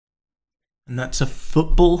And that's a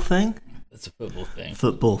football thing? That's a football thing.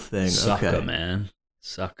 Football thing, Sucker, okay. man.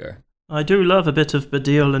 Sucker. I do love a bit of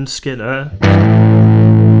Baddiel and Skinner.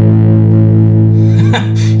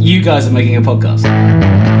 You guys are making a podcast.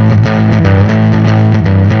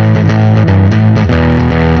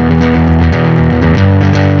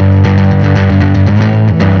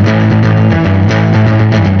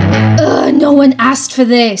 No one asked for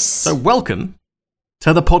this. So welcome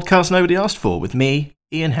to the podcast nobody asked for with me,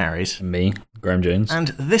 Ian Harries. And me, Graham Jones. And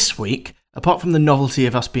this week, apart from the novelty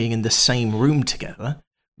of us being in the same room together,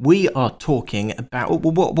 we are talking about...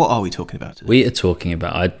 What are we talking about today? We are talking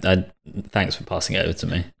about... thanks for passing it over to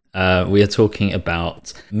me. We are talking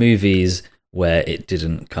about movies where it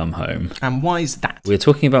didn't come home. And why is that? We're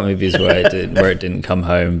talking about movies where it didn't come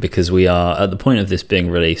home because we are, at the point of this being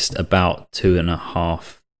released, about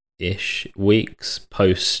 2.5-ish weeks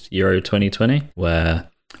post Euro 2020, where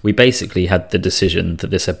we basically had the decision that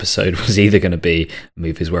this episode was either going to be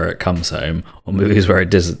movies where it comes home or movies where it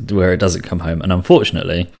doesn't come home. And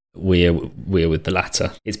unfortunately, we're with the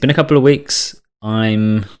latter. It's been a couple of weeks.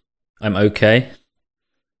 I'm okay.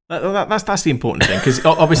 That's the important thing, because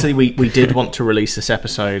obviously we did want to release this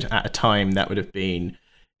episode at a time that would have been,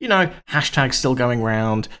 hashtags still going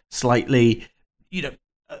around, slightly,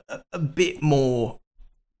 a bit more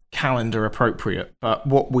calendar appropriate. But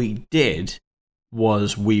what we did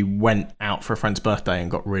was we went out for a friend's birthday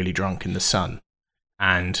and got really drunk in the sun.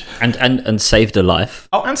 And saved a life.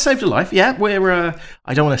 Oh, and saved a life. Yeah, we're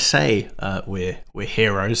I don't want to say we're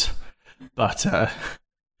heroes, but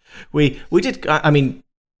we did. I mean,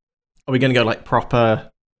 are we going to go like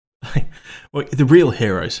proper? The real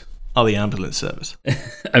heroes are the ambulance service.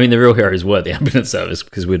 I mean, the real heroes were the ambulance service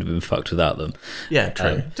because we'd have been fucked without them. Yeah,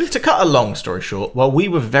 true. To cut a long story short, while we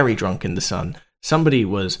were very drunk in the sun, somebody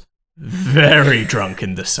was very drunk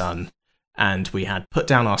in the sun, and we had put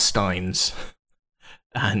down our steins.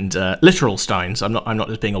 And literal steins. I'm not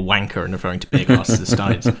just being a wanker and referring to big asses as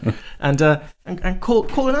steins. And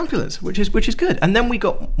call an ambulance, which is good. And then we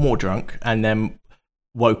got more drunk, and then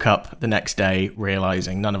woke up the next day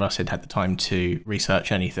realizing none of us had had the time to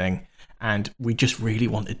research anything, and we just really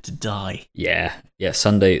wanted to die. Yeah.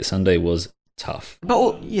 Sunday was tough.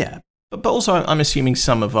 But also I'm assuming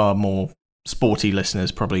some of our more sporty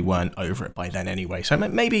listeners probably weren't over it by then anyway. So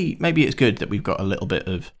maybe it's good that we've got a little bit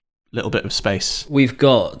of space. We've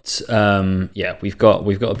got we've got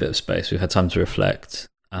a bit of space. We've had time to reflect.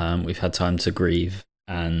 We've had time to grieve.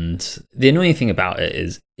 And the annoying thing about it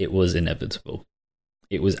is it was inevitable.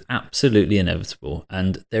 It was absolutely inevitable.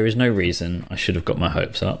 And there is no reason I should have got my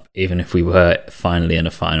hopes up, even if we were finally in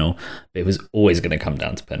a final. It was always going to come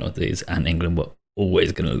down to penalties, and England were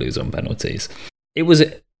always going to lose on penalties. It was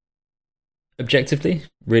objectively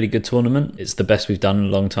really good tournament. It's the best we've done in a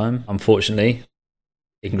long time. Unfortunately,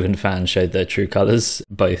 England fans showed their true colours,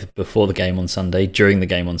 both before the game on Sunday, during the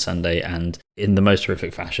game on Sunday, and in the most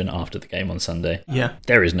horrific fashion after the game on Sunday. Yeah.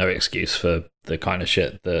 There is no excuse for the kind of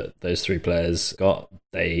shit that those three players got.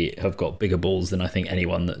 They have got bigger balls than I think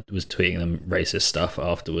anyone that was tweeting them racist stuff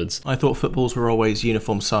afterwards. I thought footballs were always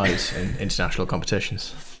uniform size in international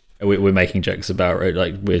competitions. We're making jokes about, right?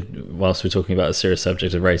 Like, whilst we're talking about a serious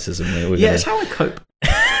subject of racism. It's how I cope.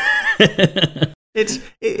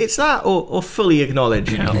 It's that, or fully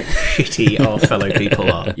acknowledge how shitty our fellow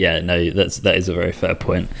people are. Yeah, no, that is a very fair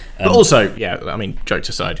point. But also, I mean, jokes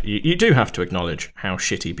aside, you do have to acknowledge how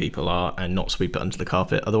shitty people are and not sweep it under the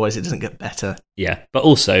carpet. Otherwise, it doesn't get better. Yeah, but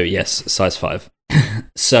also, yes, size 5.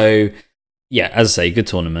 So, yeah, as I say, good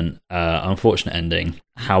tournament. Unfortunate ending.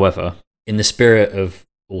 However, in the spirit of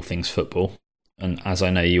all things football, and as I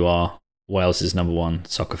know you are Wales's #1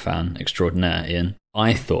 soccer fan extraordinaire, Ian,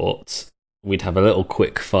 I thought we'd have a little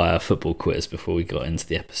quick fire football quiz before we got into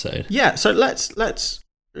the episode. Yeah, so let's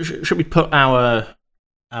should we put our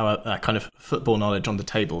kind of football knowledge on the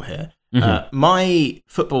table here? Mm-hmm. My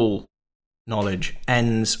football knowledge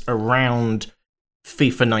ends around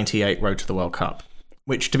FIFA 98 Road to the World Cup,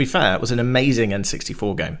 which, to be fair, was an amazing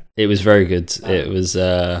N64 game. It was very good. It was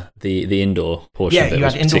the indoor portion of it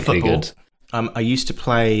was particularly good. I used to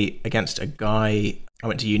play against a guy I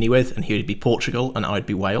went to uni with, and he would be Portugal and I would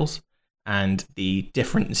be Wales. And the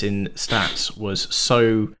difference in stats was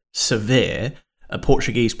so severe, a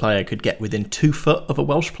Portuguese player could get within 2 foot of a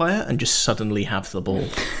Welsh player and just suddenly have the ball.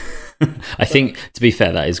 I think, to be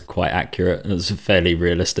fair, that is quite accurate. It's fairly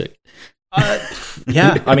realistic.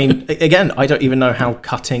 Yeah, I mean, again, I don't even know how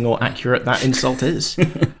cutting or accurate that insult is.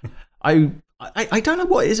 I don't know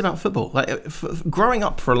what it is about football. Like, growing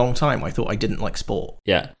up for a long time, I thought I didn't like sport.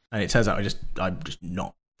 Yeah. And it turns out I'm just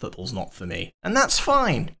not. Football's not for me. And that's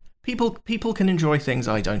fine. People can enjoy things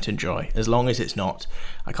I don't enjoy, as long as it's not.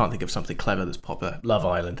 I can't think of something clever that's popular. Love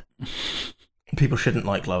Island. People shouldn't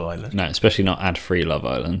like Love Island. No, especially not ad-free Love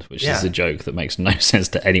Island, which Yeah. is a joke that makes no sense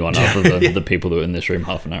to anyone other than the people that were in this room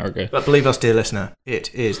half an hour ago. But believe us, dear listener,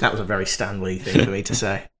 it is. That was a very Stanley thing for me to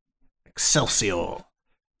say. Excelsior.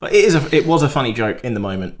 But it was a funny joke in the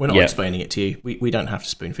moment. We're not Yeah. explaining it to you. We don't have to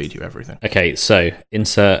spoon feed you everything. Okay, so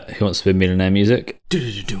insert Who Wants to Be a Millionaire music.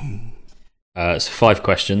 It's 5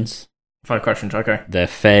 questions. 5 questions, okay. They're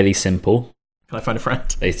fairly simple. Can I find a friend?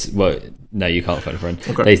 No, you can't find a friend.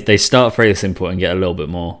 Okay. They start very simple and get a little bit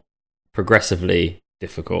more progressively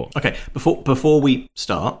difficult. Okay, before we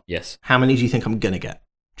start, Yes. how many do you think I'm going to get?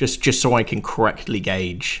 Just so I can correctly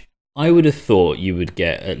gauge. I would have thought you would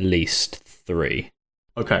get at least 3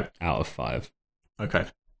 Okay, out of 5. okay.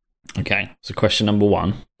 Okay, so question number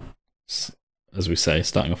 1, as we say,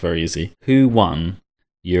 starting off very easy. Who won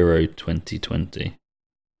Euro 2020?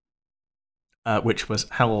 Which was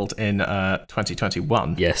held in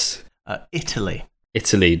 2021. Yes, Italy.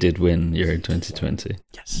 Italy did win Euro 2020.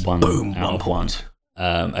 Yes. One Boom, out 1 of point.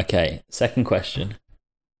 Okay, second question.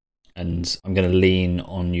 And I'm going to lean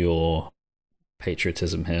on your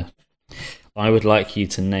patriotism here. I would like you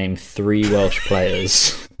to name 3 Welsh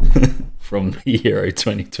players from the Euro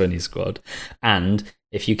 2020 squad. And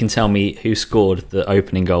if you can tell me who scored the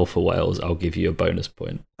opening goal for Wales, I'll give you a bonus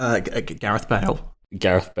point. Gareth Bale.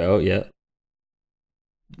 Gareth Bale, yeah.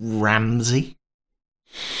 Ramsey.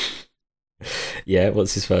 Yeah,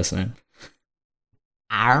 what's his first name?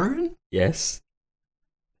 Aaron. Yes.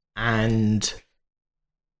 And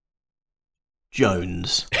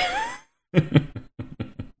Jones.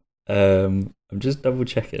 I'm just double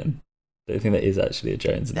checking. Don't think there is actually a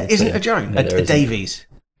Jones. There isn't a Jones. No, a there isn't. Davies.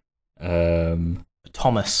 A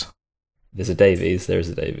Thomas. There's a Davies. There is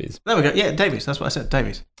a Davies. There we go. Yeah, Davies. That's what I said.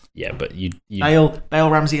 Davies. Yeah, but you Bale,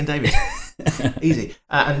 Ramsey, and Davies. Easy.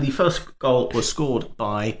 And the first goal was scored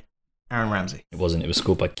by Aaron Ramsey. It wasn't. It was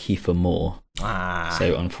scored by Kiefer Moore.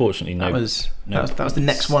 So unfortunately, that was the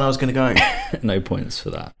next one I was going to go. no points for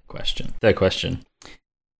that question. Third question: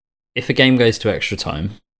 if a game goes to extra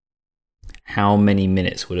time, how many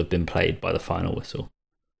minutes would have been played by the final whistle?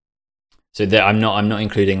 So I'm not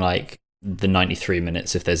including like the 93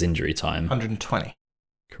 minutes if there's injury time. 120.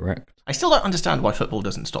 Correct. I still don't understand why football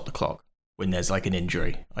doesn't stop the clock when there's like an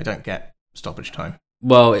injury. I don't get stoppage time.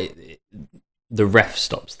 Well, the ref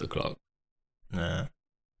stops the clock, No.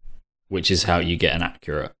 which is how you get an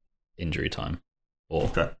accurate injury time, or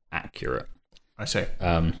Okay. accurate. I see.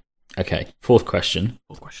 Okay, fourth question.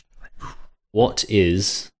 Fourth question. What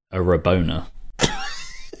is a Rabona?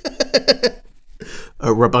 A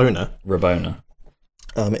Rabona. Rabona.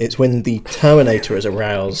 It's when the Terminator is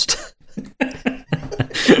aroused.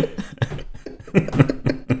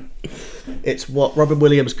 It's what Robin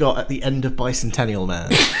Williams got at the end of Bicentennial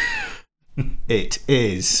Man. It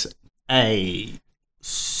is a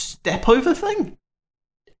step over thing.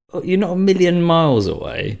 Oh, you're not a million miles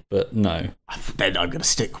away, but no. Then I'm going to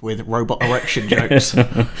stick with robot erection jokes.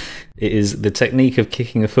 It is the technique of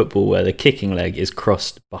kicking a football where the kicking leg is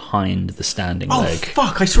crossed behind the standing Oh leg.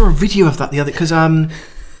 fuck! I saw a video of that the other because an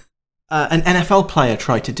NFL player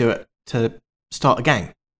tried to do it to start a game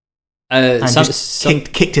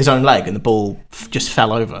and kicked his own leg and the ball just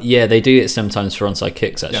fell over. Yeah, they do it sometimes for onside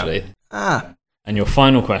kicks, actually. Ah, And your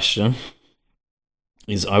final question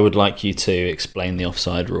is, I would like you to explain the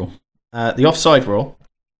offside rule. the offside rule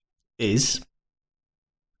is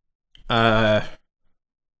there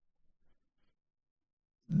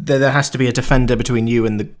has to be a defender between you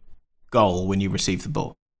and the goal when you receive the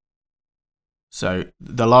ball. So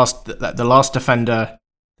the last defender,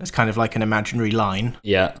 there's kind of like an imaginary line,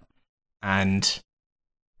 Yeah. and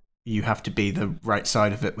you have to be the right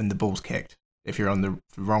side of it when the ball's kicked. If you're on the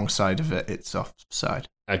wrong side of it, it's offside.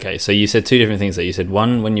 Okay, so you said 2 different things there. You said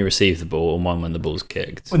one when you receive the ball and one when the ball's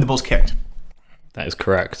kicked. When the ball's kicked. That is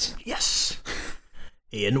correct. Yes.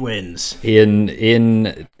 Ian wins.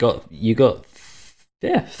 Ian got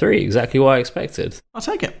 3, exactly what I expected. I'll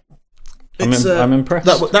take it. I'm impressed.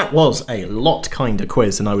 That was a lot kinder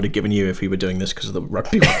quiz than I would have given you if we were doing this because of the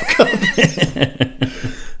Rugby World Cup.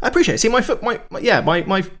 I appreciate it. See, my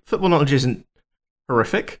football knowledge isn't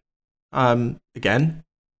horrific. Again,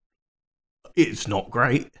 it's not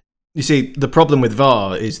great. You see, the problem with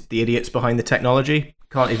VAR is the idiots behind the technology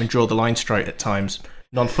can't even draw the line straight at times.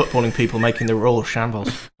 Non-footballing people making the rules shambles.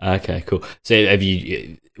 Okay, cool. So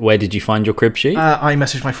where did you find your crib sheet? I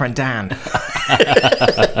messaged my friend Dan.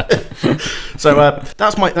 So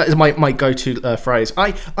that is my go-to phrase.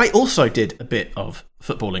 I also did a bit of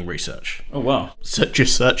footballing research. Oh, wow.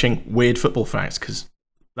 Just searching weird football facts because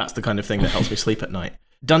that's the kind of thing that helps me sleep at night.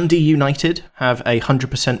 Dundee United have a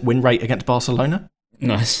 100% win rate against Barcelona.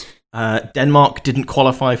 Nice. Denmark didn't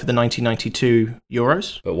qualify for the 1992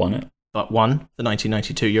 Euros, But won it. but won the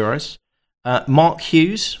 1992 Euros. Mark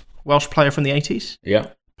Hughes, Welsh player from the 80s, Yeah.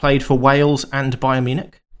 played for Wales and Bayern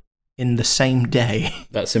Munich in the same day.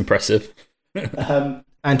 That's impressive.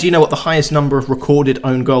 And do you know what the highest number of recorded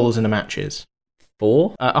own goals in a match is?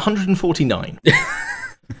 4? 149.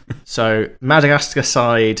 So Madagascar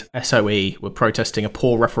side SOE were protesting a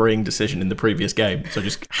poor refereeing decision in the previous game, so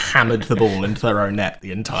just hammered the ball into their own net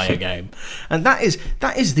the entire game. And that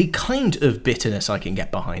is the kind of bitterness I can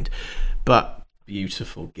get behind. But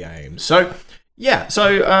beautiful game. So yeah, so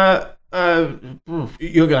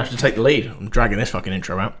you're gonna have to take the lead. I'm dragging this fucking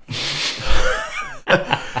intro out.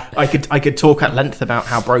 I could talk at length about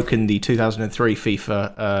how broken the 2003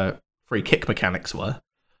 FIFA free kick mechanics were,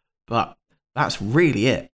 but that's really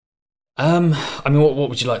it. I mean, what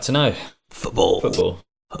would you like to know? Football.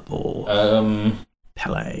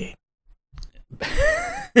 Pele.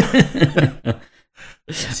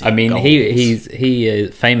 I mean, he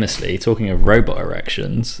famously, talking of robot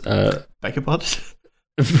erections, Beg your pardon?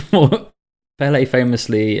 Pele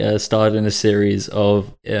famously starred in a series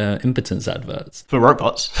of impotence adverts. For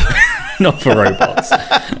robots. Not for robots.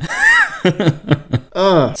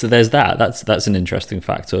 So there's that. That's an interesting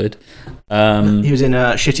factoid. He was in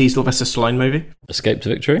a shitty Sylvester Stallone movie, Escape to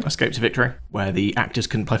Victory. Escape to Victory, where the actors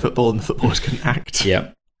couldn't play football and the footballers couldn't act.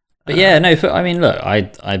 Yeah. But yeah, no, I mean, look,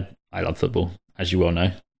 I love football, as you well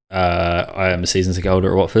know. I am a season ticket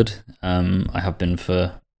holder at Watford. I have been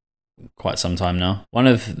for quite some time now. One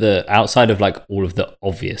of the, outside of like all of the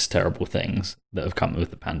obvious terrible things that have come with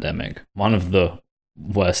the pandemic, one of the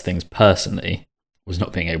worst things personally was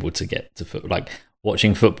not being able to get to football, like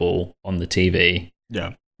watching football on the TV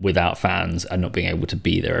without fans and not being able to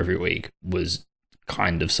be there every week was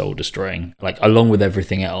kind of soul destroying. Like, along with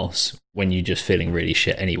everything else, when you're just feeling really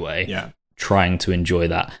shit anyway, trying to enjoy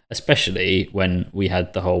that, especially when we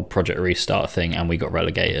had the whole Project Restart thing and we got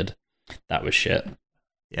relegated, that was shit.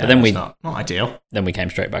 Yeah, but then not ideal. Then we came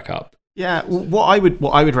straight back up. Yeah, what I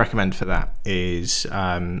would recommend for that is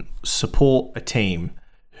support a team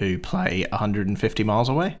who play 150 miles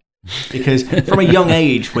away, because from a young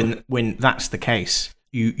age, when that's the case,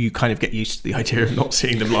 you kind of get used to the idea of not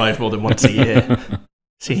seeing them live more than once a year.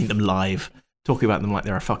 Seeing them live, talking about them like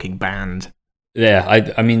they're a fucking band.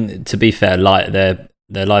 Yeah, I mean, to be fair, their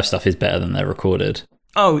live stuff is better than their recorded.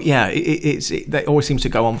 Oh yeah, they always seems to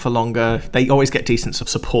go on for longer. They always get decent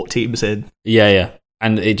support teams in. Yeah,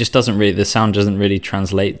 and it just doesn't really, the sound doesn't really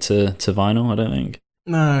translate to vinyl, I don't think.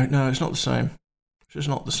 No, it's not the same. It's just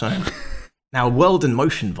not the same. Now, World in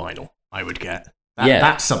Motion vinyl, I would get.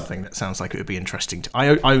 That's something that sounds like it would be interesting.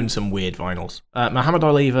 I own some weird vinyls. Muhammad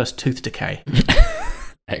Ali versus Tooth Decay.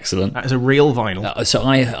 Excellent. That is a real vinyl. So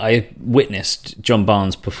I witnessed John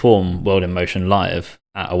Barnes perform World in Motion live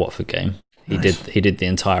at a Watford game. He did the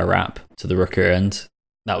entire rap to the Rooker end.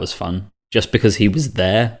 That was fun. Just because he was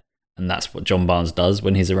there, and that's what John Barnes does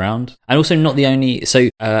when he's around. And also not the only... So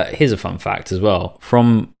here's a fun fact as well.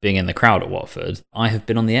 From being in the crowd at Watford, I have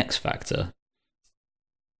been on the X Factor.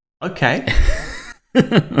 Okay.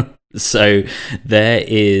 So there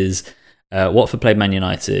is... Watford played Man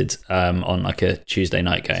United on like a Tuesday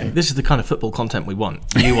night game. This is the kind of football content we want.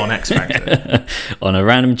 You on X Factor. On a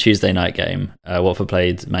random Tuesday night game, Watford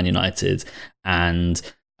played Man United, and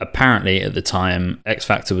apparently at the time X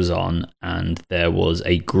Factor was on, and there was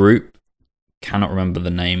a group, cannot remember the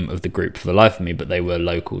name of the group for the life of me, but they were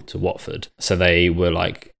local to Watford. So they were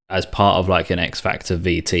like, as part of like an X Factor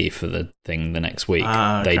VT for the thing the next week,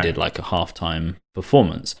 they did like a halftime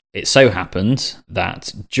performance. It so happened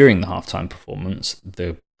that during the halftime performance,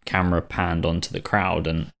 the camera panned onto the crowd,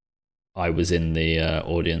 and I was in the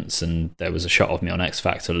audience, and there was a shot of me on X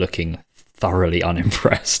Factor looking thoroughly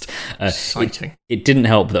unimpressed. Exciting. It didn't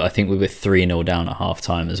help that I think we were 3-0 down at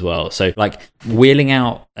halftime as well. So like wheeling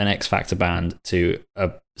out an X Factor band to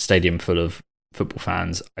a stadium full of football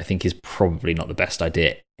fans, I think is probably not the best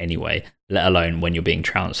idea anyway, let alone when you're being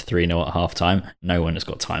trounced 3-0 at halftime. No one has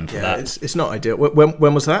got time for that. It's not ideal.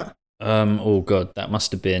 When was that? Oh god, that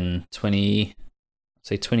must have been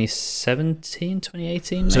 2017,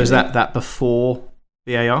 2018 maybe? So is that before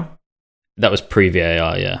VAR? That was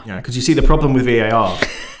pre-VAR, yeah. Yeah, because you see the problem with VAR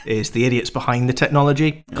is the idiots behind the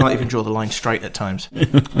technology can't even draw the line straight at times.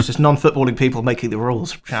 It's just non-footballing people making the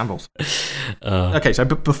rules. Shambles. Okay, so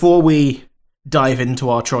before we dive into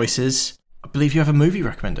our choices, I believe you have a movie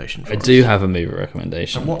recommendation for us. I do have a movie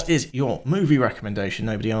recommendation. And what is your movie recommendation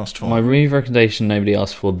nobody asked for? My movie recommendation nobody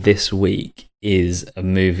asked for this week is a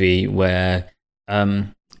movie where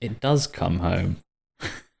it does come home.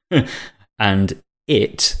 And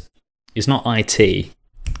It is not IT,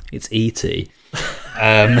 it's ET.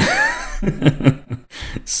 Um,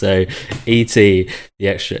 so E.T. the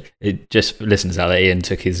extra. It just listeners out there. Ian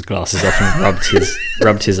took his glasses off and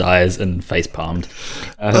rubbed his eyes and face palmed.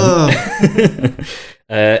 E.T.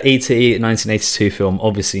 1982 film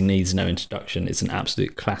obviously needs no introduction. It's an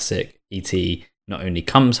absolute classic. E.T. not only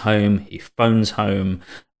comes home, he phones home.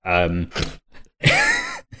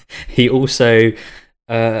 He also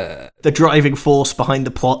the driving force behind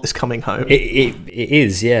the plot is coming home. It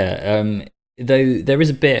is, yeah. Though there is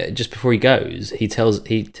a bit just before he goes, he tells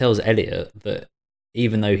Elliot that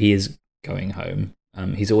even though he is going home,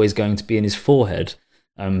 he's always going to be in his forehead,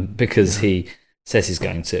 because he says he's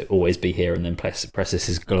going to always be here, and then presses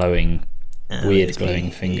his glowing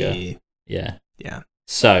finger. Yeah.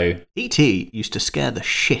 So E.T. used to scare the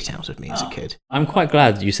shit out of me as a kid. I'm quite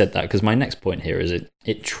glad you said that, because my next point here is it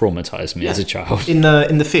traumatized me as a child. In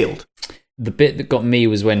the field. The bit that got me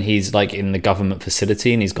was when he's like in the government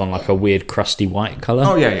facility and he's gone like a weird crusty white colour.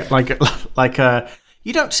 Oh yeah. Like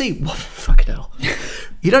you don't see fucking hell.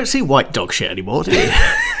 You don't see white dog shit anymore, do you?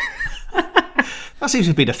 That seems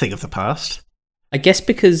to be the thing of the past. I guess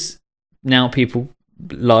because now people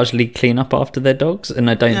largely clean up after their dogs, and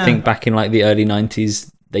I don't think back in like the early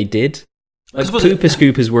 90s they did. Like pooper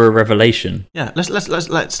scoopers were a revelation. Yeah, let's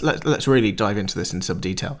really dive into this in some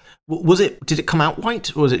detail. Did it come out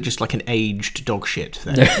white, or was it just like an aged dog shit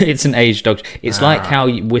thing? No, it's an aged dog. It's like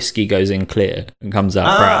how whiskey goes in clear and comes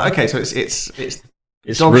out brown. Okay, so it's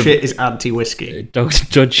dog shit is anti-whiskey. Dog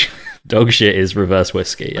shit is reverse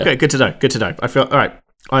whiskey. Yeah. Okay, good to know. I feel all right.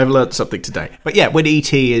 I've learned something today. But yeah, when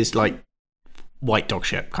ET is like white dog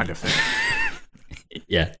shit kind of thing.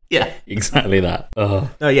 Yeah, yeah, exactly that. Oh,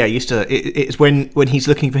 no, yeah. It's when he's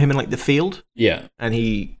looking for him in like the field. Yeah, and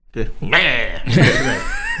I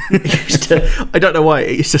don't know why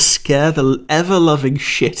it used to scare the ever loving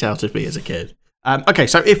shit out of me as a kid. Okay,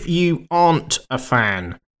 so if you aren't a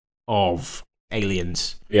fan of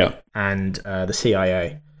Aliens, and the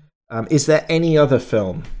CIA, is there any other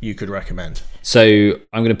film you could recommend? So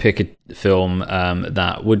I'm going to pick a film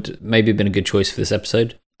that would maybe have been a good choice for this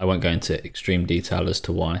episode. I won't go into extreme detail as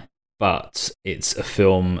to why, but it's a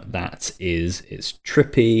film that it's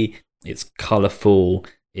trippy, it's colourful,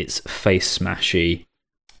 it's face smashy,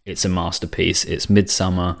 it's a masterpiece. It's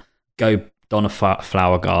Midsummer. Go don a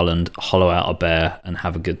flower garland, hollow out a bear, and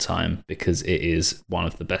have a good time, because it is one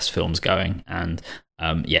of the best films going. And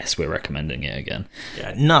yes, we're recommending it again.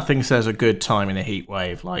 Yeah, nothing says a good time in a heat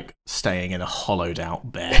wave like staying in a hollowed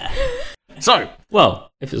out bear. So, well,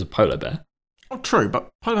 if it's a polar bear. Oh, true, but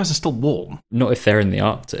polar bears are still warm. Not if they're in the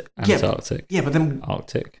Arctic. Antarctic. Yeah, but then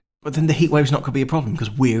Arctic. But then the heat wave's not going to be a problem because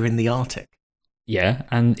we're in the Arctic. Yeah,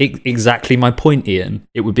 and exactly my point, Ian.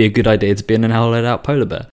 It would be a good idea to be in an hollowed out polar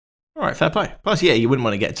bear. All right, fair play. Plus, yeah, you wouldn't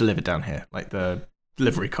want to get it delivered down here, like the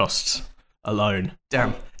delivery costs alone.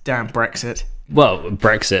 Damn Brexit. Well,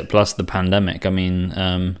 Brexit plus the pandemic. I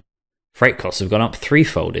mean, freight costs have gone up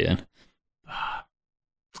threefold, Ian.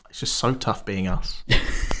 It's just so tough being us.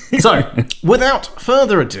 So, without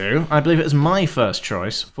further ado, I believe it is my first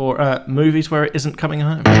choice for movies where it isn't coming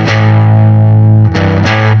home.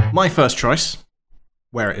 My first choice,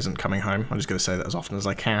 where it isn't coming home, I'm just going to say that as often as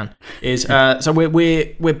I can, is so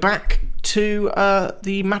we're back to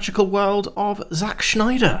the magical world of Zack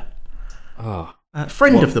Snyder. Oh,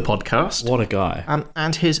 friend of the podcast. What a guy.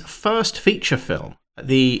 And his first feature film,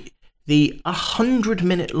 the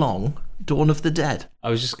 100-minute long Dawn of the Dead.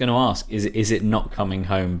 I was just going to ask, is it not coming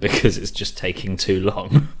home because it's just taking too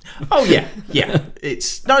long? Oh yeah.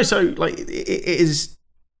 It is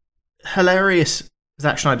hilarious.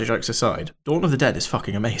 Zack Snyder jokes aside, Dawn of the Dead is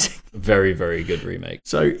fucking amazing. Very, very good remake.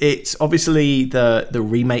 So it's obviously the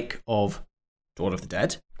remake of Dawn of the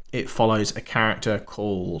Dead. It follows a character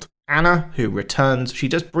called Anna who returns. She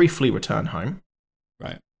does briefly return home,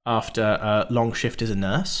 right, after a long shift as a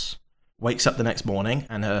nurse. Wakes up the next morning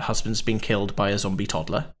and her husband's been killed by a zombie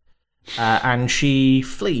toddler. And she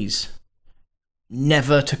flees,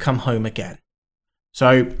 never to come home again.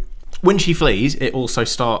 So when she flees, it also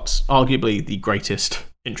starts arguably the greatest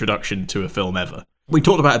introduction to a film ever. We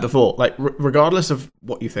talked about it before. Like, regardless of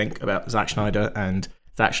what you think about Zack Snyder and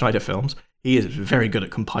Zack Snyder films, he is very good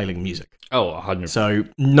at compiling music. Oh, 100%. So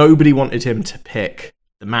nobody wanted him to pick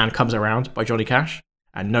The Man Comes Around by Johnny Cash,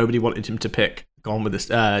 and nobody wanted him to pick Down with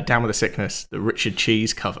a Sickness, the Richard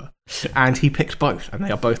Cheese cover. And he picked both, and they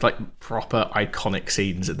are both like proper iconic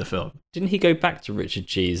scenes in the film. Didn't he go back to Richard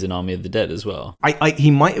Cheese in Army of the Dead as well? He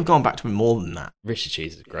might have gone back to him more than that. Richard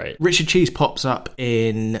Cheese is great. Richard Cheese pops up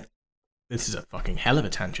in... This is a fucking hell of a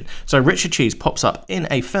tangent. So Richard Cheese pops up in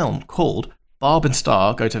a film called Barb and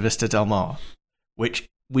Star Go to Vista Del Mar, which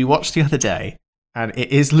we watched the other day, and it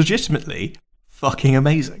is legitimately fucking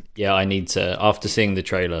amazing. Yeah, I need to, after seeing the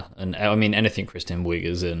trailer, and I mean, anything Kristen Wiig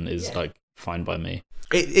is in is like fine by me.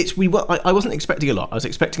 I wasn't expecting a lot. I was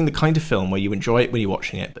expecting the kind of film where you enjoy it when you're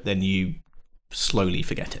watching it, but then you slowly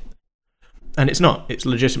forget it. And it's not. It's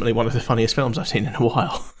legitimately one of the funniest films I've seen in a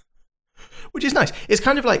while. Which is nice. It's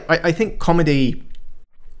kind of like, I think comedy,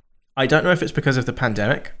 I don't know if it's because of the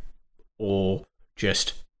pandemic or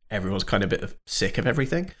just everyone's kind of a bit sick of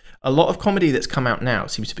everything. A lot of comedy that's come out now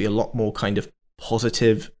seems to be a lot more kind of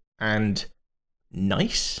positive and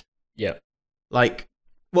nice. Yeah. Like,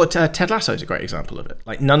 Ted Lasso is a great example of it.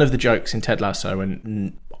 Like, none of the jokes in Ted Lasso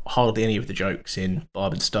and hardly any of the jokes in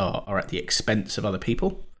Barb and Star are at the expense of other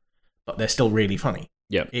people, but they're still really funny.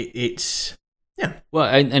 Yeah. It's... Yeah. Well,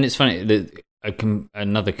 and it's funny,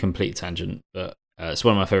 another complete tangent, but it's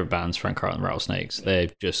one of my favourite bands, Frank Carter and Rattlesnakes.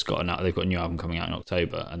 They've got a new album coming out in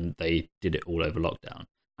October, and they did it all over lockdown.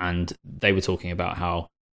 And they were talking about how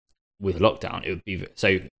with lockdown, it would be...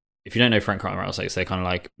 So if you don't know Frank Carter and Rattlesnakes, they're kind of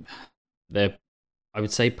like... I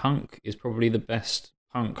would say punk is probably the best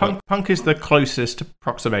punk. Punk is the closest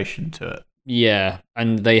approximation to it. Yeah,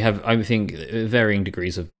 and they have, I think, varying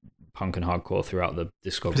degrees of punk and hardcore throughout the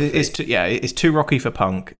discography. It's too rocky for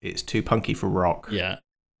punk. It's too punky for rock. Yeah,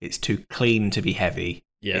 it's too clean to be heavy.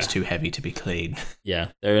 Yeah, it's too heavy to be clean.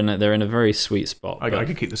 Yeah, they're in a very sweet spot. I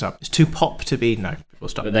could keep this up. It's too pop to be we'll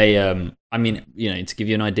stop. But they, I mean, to give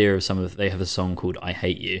you an idea of they have a song called "I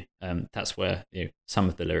Hate You." That's where some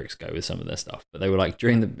of the lyrics go with some of their stuff. But they were like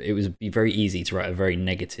it would be very easy to write a very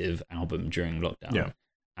negative album during lockdown. Yeah,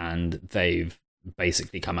 and they've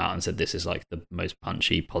basically come out and said this is like the most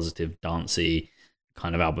punchy, positive, dancey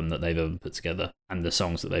kind of album that they've ever put together, and the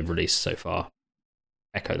songs that they've released so far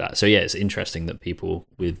echo that. So yeah, it's interesting that people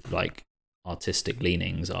with like artistic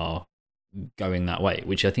leanings are going that way,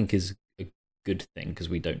 which I think is a good thing because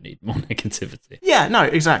we don't need more negativity. Yeah, no,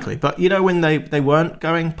 exactly. But when they weren't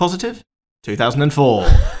going positive? 2004.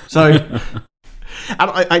 So, and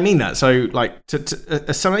I mean that. So like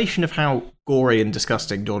a summation of how gory and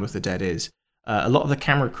disgusting Dawn of the Dead is. A lot of the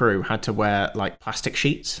camera crew had to wear like plastic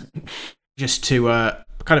sheets just to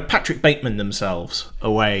kind of Patrick Bateman themselves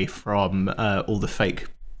away from all the fake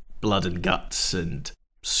blood and guts and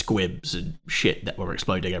squibs and shit that were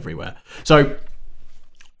exploding everywhere. So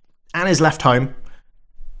Anna's left home,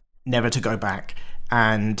 never to go back,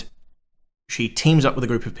 and she teams up with a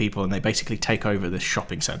group of people and they basically take over this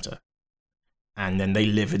shopping centre. And then they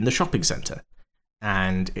live in the shopping centre.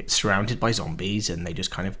 And it's surrounded by zombies and they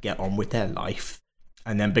just kind of get on with their life.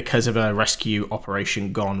 And then because of a rescue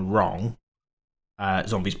operation gone wrong,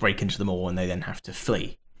 zombies break into the mall and they then have to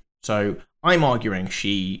flee. So I'm arguing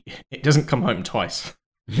it doesn't come home twice.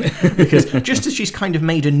 Because just as she's kind of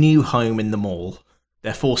made a new home in the mall,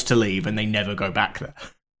 they're forced to leave and they never go back there.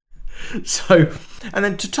 So, and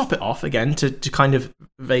then to top it off again, to kind of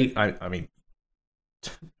I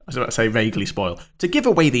was about to say vaguely spoil, to give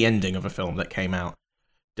away the ending of a film that came out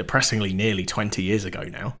depressingly nearly 20 years ago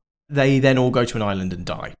now, they then all go to an island and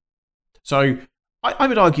die. So I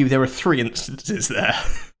would argue there are 3 instances there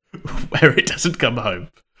where it doesn't come home,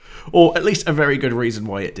 or at least a very good reason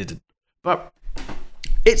why it didn't. But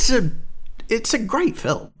it's a great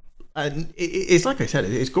film, and it's like I said,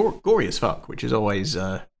 it's gory as fuck, which is always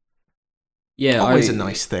always a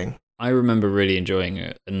nice thing. I remember really enjoying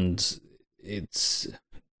it, and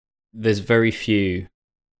there's very few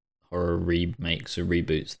horror remakes or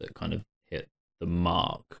reboots that kind of hit the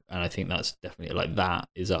mark, and I think that's definitely like that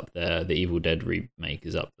is up there. The Evil Dead remake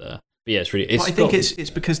is up there, but yeah, it's really. I think it's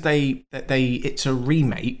because it's a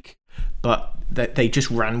remake, but they just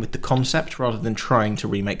ran with the concept rather than trying to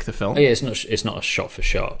remake the film. Oh, yeah, it's not a shot for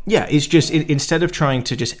shot. Yeah, it's just instead of trying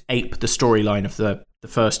to just ape the storyline of the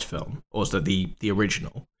first film or the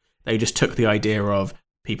original, they just took the idea of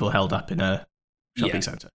people held up in a shopping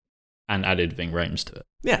centre and added Ving Rhames to it.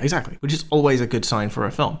 Yeah, exactly, which is always a good sign for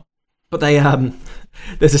a film. But they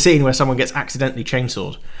there's a scene where someone gets accidentally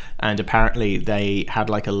chainsawed, and apparently they had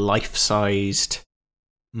like a life-sized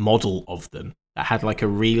model of them that had like a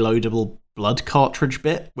reloadable blood cartridge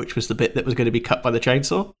bit, which was the bit that was going to be cut by the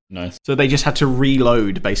chainsaw. Nice. So they just had to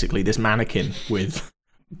reload basically this mannequin with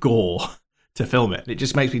gore to film it. It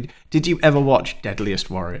just makes me... Did you ever watch Deadliest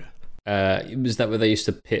Warrior? Was that where they used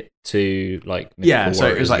to pit to like... Yeah, so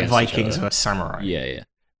it was like Vikings versus samurai. Yeah.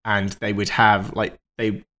 And they would have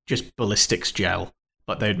just ballistics gel,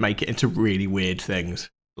 but they'd make it into really weird things,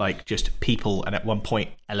 like just people and at one point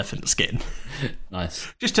elephant skin.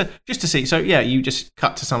 Nice. just to see. So yeah, you just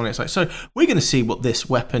cut to someone. It's like, so we're going to see what this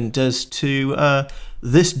weapon does to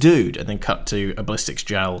this dude, and then cut to a ballistics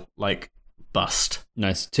gel like bust.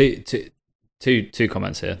 Nice. To Two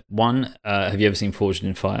comments here. One, have you ever seen Forged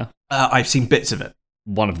in Fire? I've seen bits of it.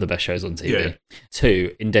 One of the best shows on TV. Yeah.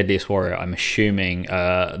 Two, in Deadliest Warrior, I'm assuming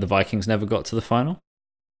the Vikings never got to the final.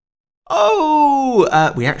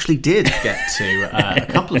 Oh, we actually did get to a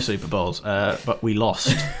couple of Super Bowls, but we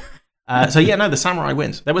lost. So yeah, no, the Samurai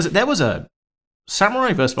wins. There was a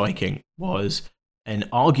Samurai versus Viking was an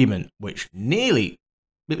argument which it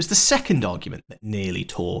was the second argument that nearly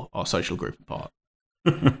tore our social group apart.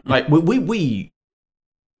 Like we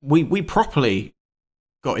properly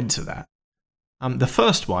got into that. The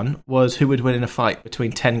first one was who would win in a fight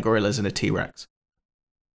between 10 gorillas and a T-Rex.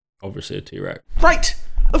 Obviously a T-Rex. Right!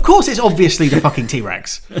 Of course it's obviously the fucking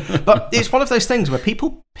T-Rex. But it's one of those things where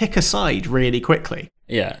people pick a side really quickly.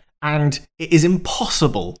 Yeah. And it is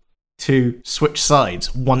impossible to switch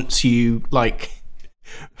sides once you,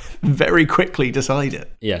 very quickly decide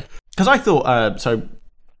it. Yeah. Because I thought,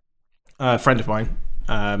 a friend of mine,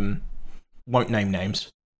 won't name names,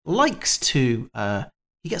 likes to,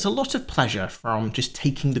 he gets a lot of pleasure from just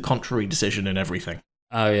taking the contrary decision in everything.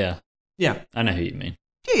 Oh, yeah. Yeah. I know who you mean.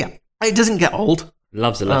 Yeah. It doesn't get old.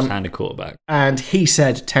 Loves a left-handed quarterback. And he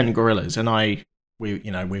said 10 gorillas, and we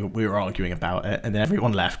were arguing about it, and then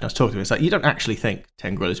everyone left, and I was talking to him, it's like, you don't actually think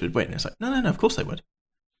 10 gorillas would win? It's like, no, of course they would.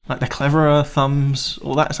 Like, they're cleverer, thumbs,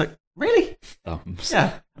 all that. It's like, really? Thumbs.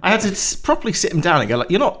 Yeah. I had to properly sit him down and go, like,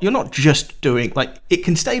 you're not just doing, like, it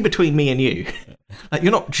can stay between me and you. Like,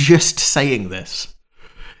 you're not just saying this.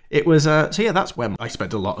 It was, so yeah, that's where I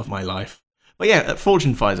spent a lot of my life. But yeah, Forge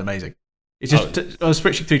and Fire is amazing. It's just, I was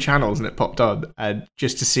switching through channels and it popped on, and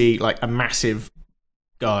just to see, like, a massive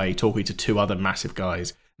guy talking to two other massive guys,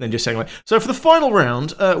 and then just saying, like, so for the final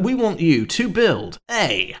round, we want you to build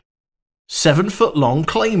a 7-foot-long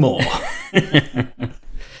claymore.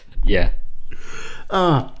 Yeah.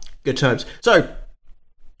 Good times. So,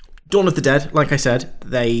 Dawn of the Dead, like I said,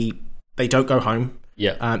 they don't go home.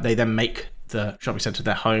 Yeah. They then make the shopping centre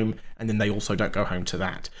their home, and then they also don't go home to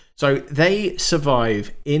that. So they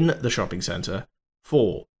survive in the shopping centre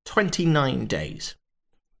for 29 days.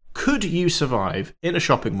 Could you survive in a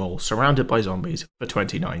shopping mall surrounded by zombies for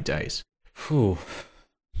 29 days? Whew.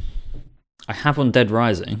 I have on Dead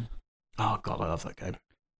Rising. Oh, God, I love that game.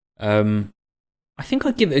 I think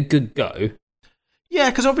I'd give it a good go.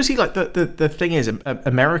 Yeah, because obviously, like, the thing is,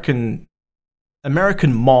 American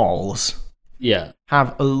malls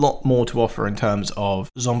have a lot more to offer in terms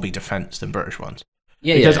of zombie defense than British ones.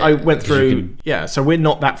 Yeah, because yeah. I went through, so we're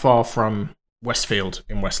not that far from Westfield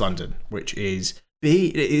in West London, which is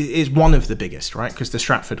one of the biggest, right? Because the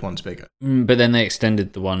Stratford one's bigger. But then they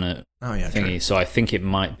extended the one at thingy, true. So I think it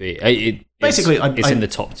might be. It's in the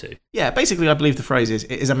top two. Yeah, basically, I believe the phrase is,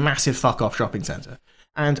 it is a massive fuck-off shopping centre.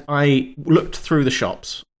 And I looked through the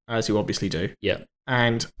shops, as you obviously do. Yeah.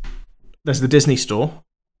 And there's the Disney store,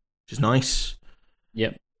 which is nice.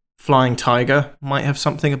 Yep. Flying Tiger might have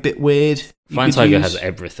something a bit weird. Flying Tiger has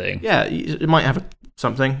everything. Yeah, it might have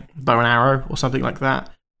something, bow and arrow or something like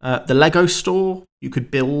that. The Lego store, you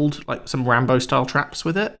could build like some Rambo-style traps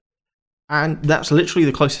with it. And that's literally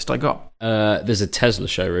the closest I got. There's a Tesla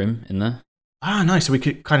showroom in there. Ah, nice. So we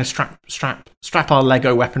could kind of strap our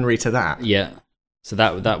Lego weaponry to that. Yeah. So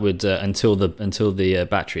that would until the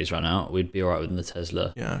batteries run out, we'd be all right with the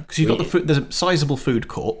Tesla. Yeah, because you've got the food. There's a sizable food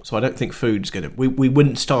court, so I don't think food's gonna. We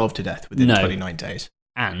wouldn't starve to death within 29 days.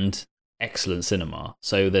 And excellent cinema,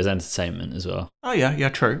 so there's entertainment as well. Oh yeah,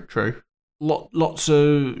 true. Lots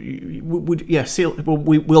of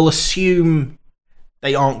we'll assume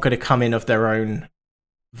they aren't going to come in of their own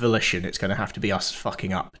volition. It's going to have to be us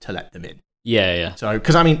fucking up to let them in. Yeah. So,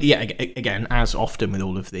 because I mean, again, as often with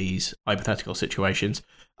all of these hypothetical situations,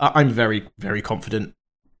 I'm very, very confident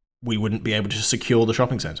we wouldn't be able to secure the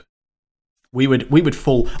shopping centre. We would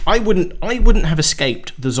fall. I wouldn't have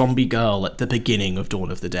escaped the zombie girl at the beginning of Dawn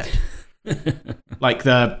of the Dead. Like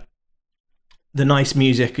the nice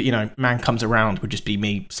music, man comes around would just be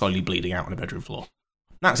me slowly bleeding out on a bedroom floor.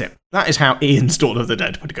 That's it. That is how Ian's Dawn of the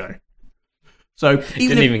Dead would go. So it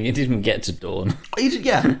didn't even get to dawn.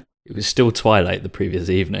 Yeah. It was still twilight the previous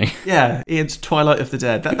evening. Yeah, Ian's Twilight of the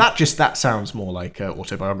Dead. That sounds more like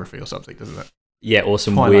autobiography or something, doesn't it? Yeah, or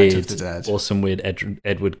some Twilight of the Dead.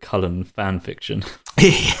 Edward Cullen fan fiction.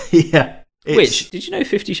 Yeah. Which, did you know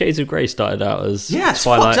 50 Shades of Grey started out as it's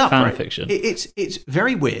Twilight fucked up, fan right? fiction? It's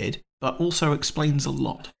very weird, but also explains a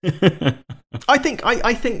lot. I think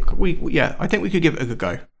we could give it a good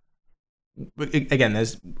go. Again,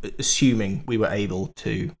 there's assuming we were able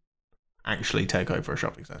to actually take over a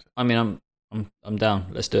shopping centre. I mean, I'm down.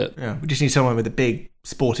 Let's do it. Yeah, we just need someone with a big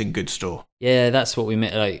sporting goods store. Yeah, that's what we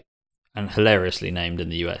meant. And hilariously named in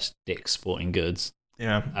the US, Dick's Sporting Goods.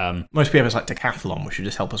 Yeah. Most people it's like decathlon, which should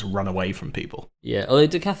just help us run away from people. Yeah, although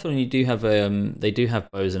decathlon, you do have they do have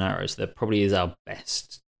bows and arrows. That probably is our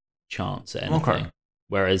best chance at anything. Okay.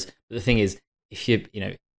 Whereas the thing is, if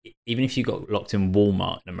even if you got locked in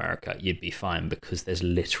Walmart in America, you'd be fine because there's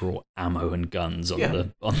literal ammo and guns on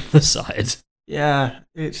the side. Yeah,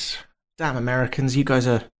 it's damn Americans. You guys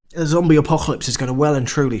are a zombie apocalypse is going to well and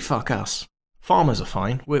truly fuck us. Farmers are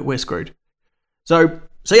fine. We're screwed. So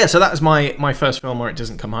that is my first film where it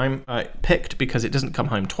doesn't come home. I picked because it doesn't come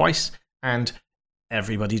home twice, and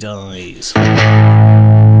everybody dies.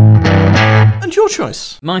 And your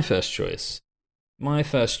choice? My first choice.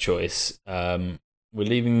 We're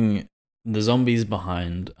leaving the zombies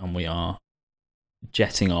behind, and we are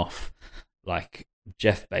jetting off like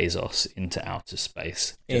Jeff Bezos into outer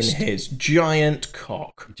space. In his giant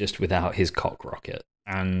cock. Just without his cock rocket.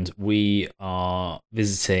 And we are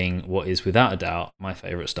visiting what is, without a doubt, my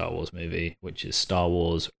favourite Star Wars movie, which is Star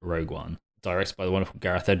Wars Rogue One, directed by the wonderful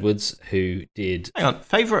Gareth Edwards, who did... Hang on,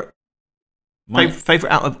 favourite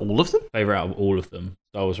out of all of them? Favourite out of all of them.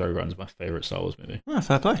 Star Wars Rogue One is my favourite Star Wars movie. Oh,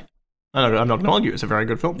 fair play. I'm not going to argue, it's a very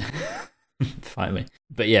good film. Fight me.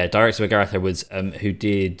 But yeah, directed by Gareth Edwards, who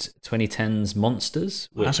did 2010's Monsters,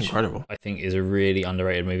 which that's incredible. I think is a really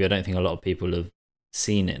underrated movie. I don't think a lot of people have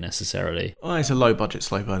seen it necessarily. Oh, it's a low-budget,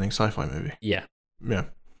 slow-burning sci-fi movie. Yeah. Yeah.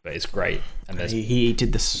 But it's great. And he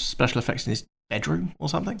did the special effects in his bedroom or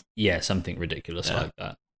something? Yeah, something ridiculous like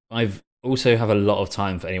that. I've also have a lot of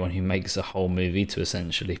time for anyone who makes a whole movie to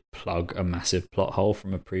essentially plug a massive plot hole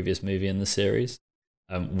from a previous movie in the series,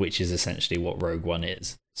 which is essentially what Rogue One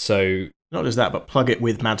is. So... Not just that, but plug it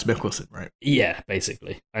with Mads Mikkelsen, right? Yeah,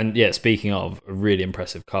 basically. And yeah, speaking of a really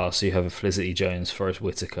impressive cast, so you have Felicity Jones, Forrest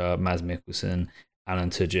Whitaker, Mads Mikkelsen, Alan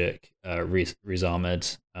Tudyk, Riz Ahmed,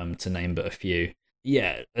 to name but a few.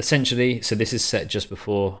 Yeah, essentially, so this is set just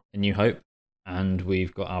before A New Hope, and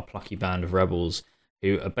we've got our plucky band of rebels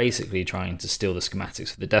who are basically trying to steal the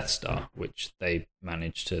schematics for the Death Star, which they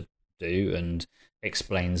managed to do, and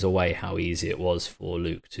explains away how easy it was for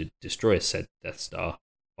Luke to destroy said Death Star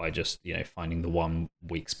by just, finding the one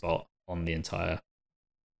weak spot on the entire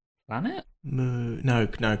planet? No,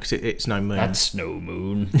 because it's no moon. That's no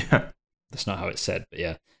moon. That's not how it's said, but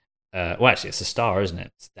yeah. Well, actually, it's a star, isn't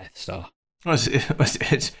it? It's Death Star. Well,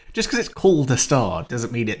 it's just because it's called a star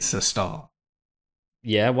doesn't mean it's a star.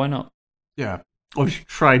 Yeah, why not? Yeah. I was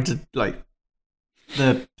trying to, who's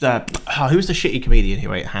the shitty comedian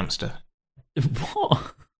who ate a hamster?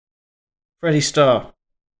 What? Freddie Starr.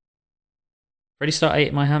 Freddie Starr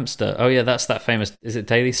ate my hamster. Oh yeah, that's that famous. Is it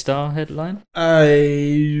Daily Star headline?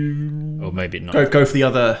 Or maybe not. Go for the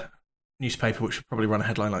other newspaper, which would probably run a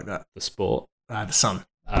headline like that. The Sport. The Sun.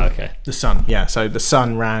 Oh, okay. The Sun. Yeah. So the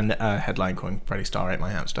Sun ran a headline calling Freddie Starr ate my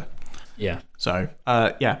hamster. Yeah. So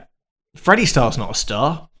yeah, Freddie Starr's not a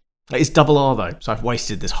star. It's double R though. So I've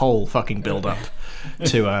wasted this whole fucking build up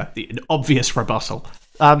to an obvious rebuttal.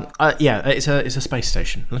 Yeah, it's a space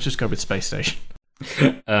station. Let's just go with space station.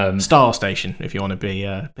 Star Station, if you want to be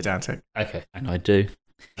pedantic. Okay, and I do.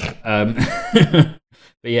 But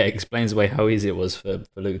yeah, it explains away how easy it was for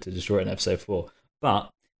Luke to destroy it in episode 4.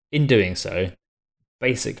 But in doing so,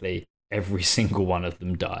 basically every single one of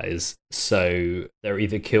them dies. So they're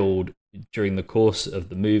either killed during the course of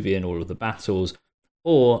the movie and all of the battles,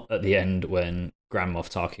 or at the end when Grand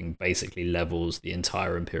Moff Tarkin basically levels the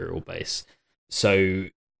entire Imperial base. So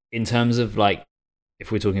in terms of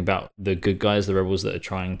if we're talking about the good guys, the rebels that are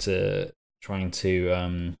trying to they're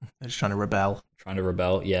just trying to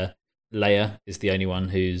rebel. Yeah. Leia is the only one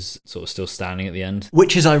who's sort of still standing at the end.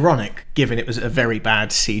 Which is ironic, given it was a very bad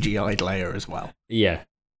CGI'd Leia as well. Yeah.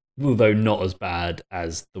 Although not as bad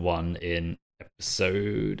as the one in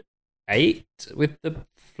episode 8 with the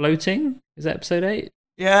floating. Is that episode 8?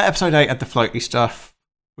 Yeah, episode 8 had the floaty stuff.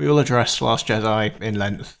 We will address Last Jedi in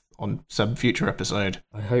length on some future episode.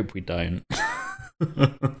 I hope we don't.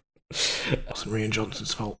 Wasn't Rian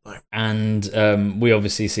Johnson's fault though. And we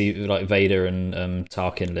obviously see Vader and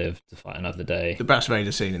Tarkin live to fight another day. The best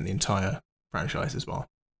Vader scene in the entire franchise as well.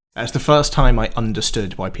 That's the first time I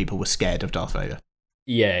understood why people were scared of Darth Vader.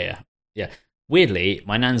 Yeah. Weirdly,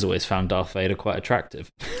 my nan's always found Darth Vader quite attractive.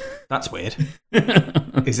 That's weird.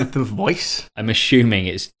 Is it the voice? I'm assuming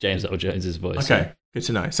it's James Earl Jones's voice. Okay, good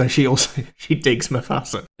to know. So she digs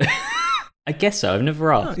Mufasa. I guess so. I've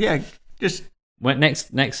never asked. Yeah, just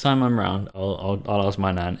next time I'm round, I'll ask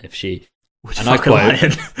my nan if she, and I quote,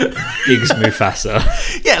 digs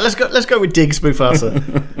Mufasa. Yeah, let's go with digs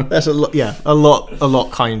Mufasa. That's a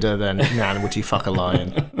lot kinder than nan. Would you fuck a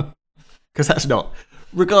lion? Because that's not.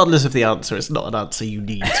 Regardless of the answer, it's not an answer you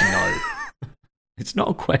need to know. It's not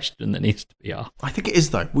a question that needs to be asked. I think it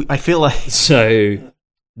is though. I feel like So,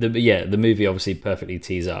 the movie obviously perfectly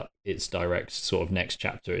tees up its direct sort of next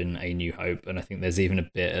chapter in A New Hope, and I think there's even a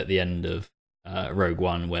bit at the end of Rogue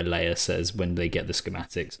One where Leia says when they get the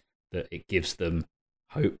schematics that it gives them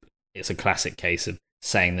hope. It's a classic case of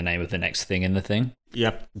saying the name of the next thing in the thing.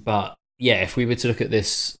 Yep. But yeah, if we were to look at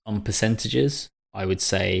this on percentages, I would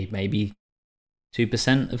say maybe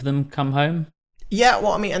 2% of them come home. Yeah,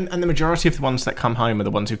 well, I mean, and the majority of the ones that come home are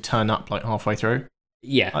the ones who turn up like halfway through.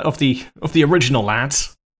 Yeah. Of the original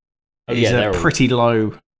lads, it's a pretty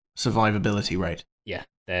low survivability rate. Yeah,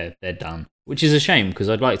 they're done, which is a shame because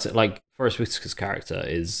I'd like to like Forrest Whitaker's character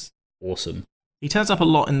is awesome. He turns up a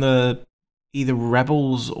lot in the either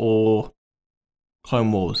Rebels or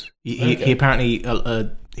Clone Wars. He apparently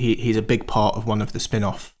he's a big part of one of the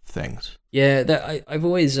spin-off things. Yeah, I've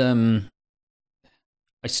always I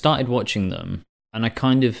started watching them, and I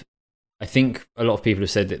think a lot of people have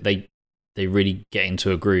said that they really get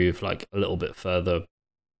into a groove like a little bit further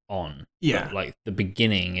on. Yeah, but, like the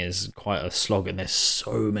beginning is quite a slog, and there's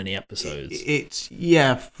so many episodes.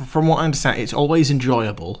 From what I understand, it's always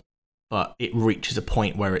enjoyable, but it reaches a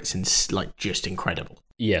point where it's just incredible.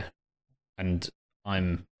 Yeah, and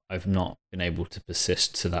I've not been able to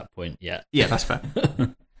persist to that point yet. Yeah, that's fair.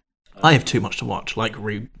 I have too much to watch, like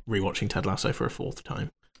rewatching Ted Lasso for a fourth time.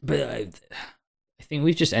 But I think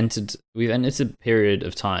we've entered a period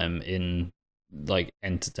of time in like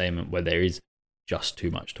entertainment where there is just too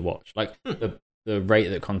much to watch. Like the rate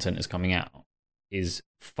that content is coming out is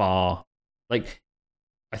far. Like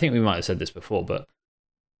I think we might have said this before, but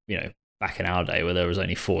you know, back in our day where there was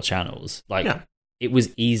only 4 channels, like it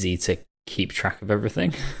was easy to keep track of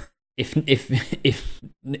everything. if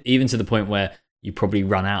even to the point where you probably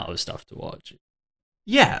run out of stuff to watch.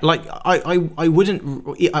 Yeah, like I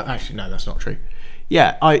wouldn't actually no, that's not true.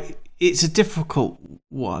 Yeah, it's a difficult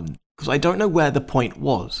one because I don't know where the point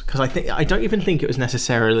was because I don't even think it was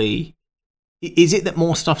necessarily. Is it that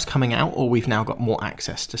more stuff's coming out or we've now got more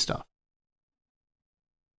access to stuff?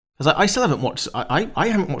 Because I still haven't watched. I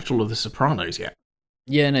haven't watched all of The Sopranos yet.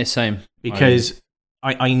 Yeah, no, same. Because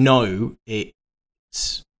I know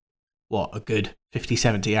it's a good 50,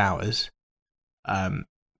 70 hours.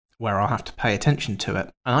 Where I'll have to pay attention to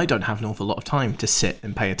it, and I don't have an awful lot of time to sit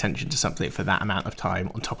and pay attention to something for that amount of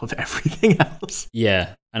time on top of everything else.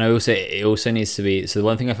 Yeah, and it also needs to be. So the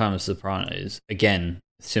one thing I found with Sopranos, again,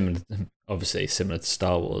 obviously similar to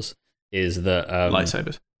Star Wars, is that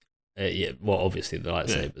lightsabers. Yeah, well, obviously the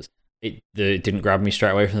lightsabers. Yeah. It didn't grab me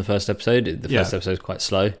straight away from the first episode. The first episode is quite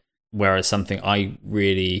slow, whereas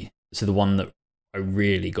the one that I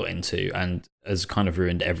really got into and has kind of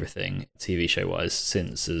ruined everything TV show wise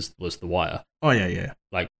since was The Wire. Oh yeah.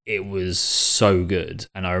 Like it was so good,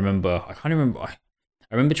 and I remember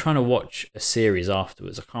trying to watch a series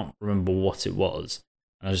afterwards. I can't remember what it was,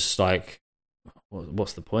 and I was just like,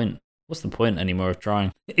 "What's the point? What's the point anymore of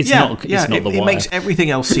trying?" It's not The Wire. It makes everything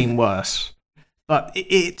else seem worse, but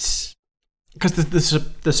it's because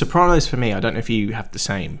the Sopranos for me. I don't know if you have the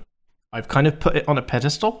same. I've kind of put it on a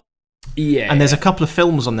pedestal. Yeah. And there's a couple of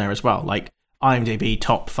films on there as well, like IMDb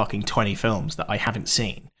top fucking 20 films that I haven't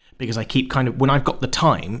seen because I keep when I've got the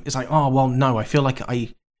time, it's like, oh, well, no, I feel like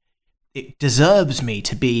it deserves me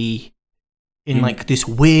to be in like this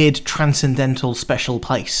weird transcendental special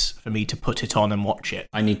place for me to put it on and watch it.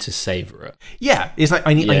 I need to savor it. Yeah. It's like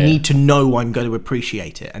I need to know I'm going to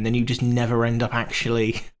appreciate it. And then you just never end up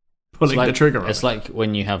actually pulling the trigger on it. It's like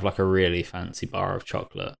when you have like a really fancy bar of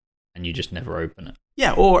chocolate and you just never open it.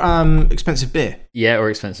 Yeah, or expensive beer. Yeah, or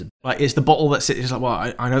expensive. Like, it's the bottle that sits like,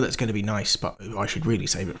 well, I know that's going to be nice, but I should really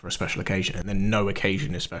save it for a special occasion, and then no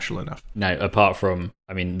occasion is special enough. No, apart from,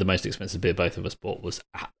 the most expensive beer both of us bought was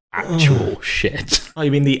actual shit. Oh, you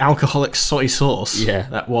mean the alcoholic soy sauce? Yeah.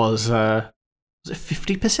 That was it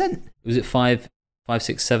 50%? Was it 5,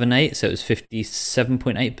 6, 7, 8? So it was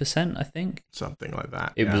 57.8%, I think. Something like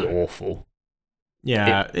that. It was awful.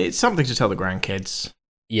 Yeah, it's something to tell the grandkids.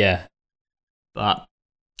 Yeah. But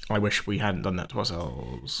I wish we hadn't done that to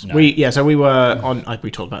ourselves. No. So we were on, we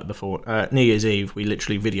talked about it before, New Year's Eve, we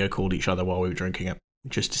literally video called each other while we were drinking it,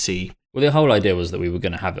 just to see. Well, the whole idea was that we were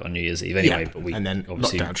going to have it on New Year's Eve anyway, but we and then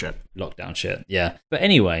obviously lockdown shit. Yeah. But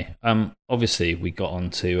anyway, obviously we got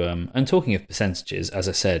on to, and talking of percentages, as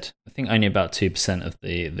I said, I think only about 2% of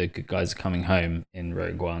the good guys are coming home in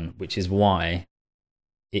Rogue One, which is why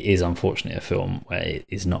it is unfortunately a film where it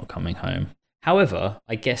is not coming home. However,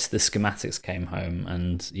 I guess the schematics came home,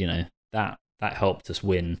 and that helped us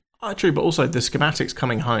win. True, but also the schematics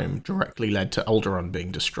coming home directly led to Alderaan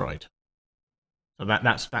being destroyed. So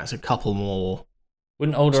that's a couple more.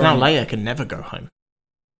 Wouldn't Alderaan? So now Leia can never go home.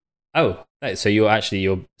 Oh, so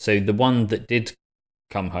so the one that did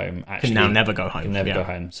come home actually Can now never go home. can never go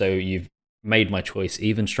home. So you've made my choice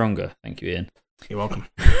even stronger. Thank you, Ian. You're welcome.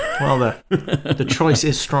 Well, the choice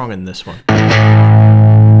is strong in this one.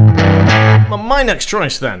 Well, my next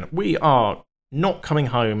choice then, we are not coming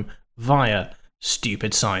home via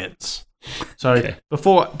stupid science. So Okay.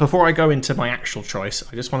 before I go into my actual choice,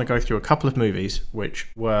 I just want to go through a couple of movies which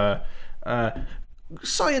were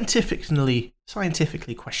scientifically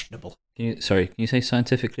questionable. Can you say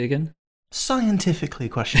scientifically again? Scientifically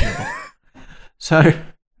questionable. So,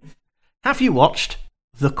 have you watched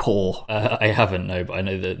The Core? I haven't, no, but I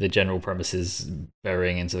know that the general premise is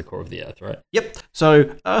burying into the core of the Earth, right? Yep.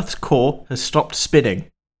 So Earth's core has stopped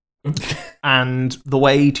spinning. And the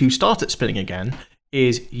way to start it spinning again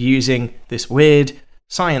is using this weird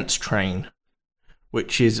science train,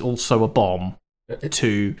 which is also a bomb,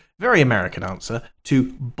 to, very American answer,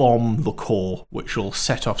 to bomb the core, which will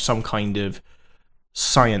set off some kind of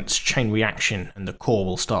science chain reaction and the core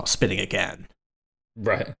will start spinning again.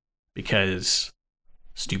 Right. Because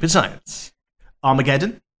stupid science.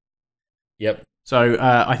 Armageddon. Yep. So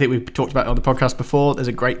I think we've talked about it on the podcast before. There's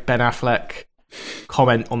a great Ben Affleck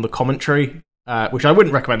comment on the commentary, which I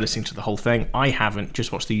wouldn't recommend listening to the whole thing. I haven't.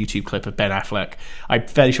 Just watched the YouTube clip of Ben Affleck. I'm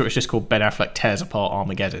fairly sure it's just called Ben Affleck Tears Apart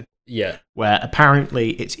Armageddon, Yeah. where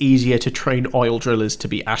apparently it's easier to train oil drillers to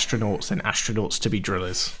be astronauts than astronauts to be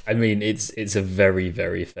drillers. I mean, it's a very,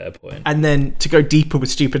 very fair point. And then to go deeper with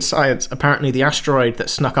stupid science, apparently the asteroid that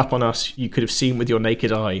snuck up on us, you could have seen with your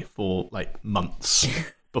naked eye for like months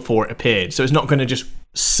before it appeared. So it's not going to just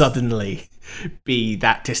suddenly be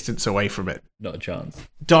that distance away from it. Not a chance.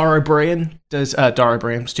 Dara O'Brien,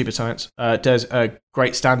 Stupid Science, does a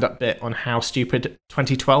great stand-up bit on how stupid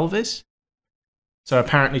 2012 is. So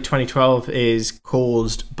apparently 2012 is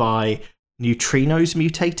caused by neutrinos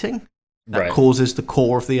mutating. That Right. causes the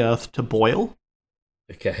core of the Earth to boil.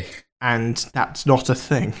 Okay. And that's not a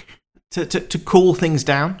thing. To cool things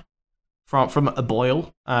down from a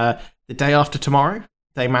boil, the day after tomorrow,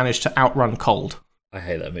 they managed to outrun cold. I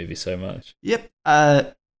hate that movie so much. Yep.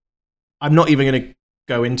 I'm not even going to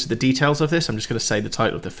go into the details of this. I'm just going to say the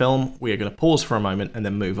title of the film. We are going to pause for a moment and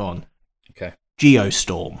then move on. Okay.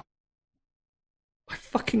 Geostorm. I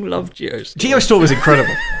fucking love Geostorm. Geostorm is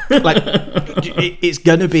incredible. It's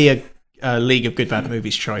going to be a League of Good Bad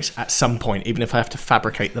Movies choice at some point, even if I have to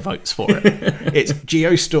fabricate the votes for it. It's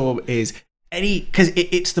Geostorm is because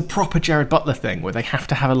it's the proper Jared Butler thing where they have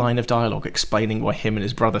to have a line of dialogue explaining why him and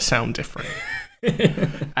his brother sound different.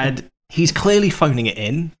 And he's clearly phoning it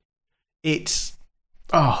in. It's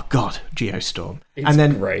Geostorm. It's and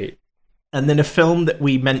then great. And then a film that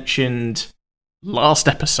we mentioned last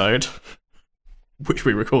episode, which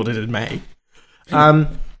we recorded in May,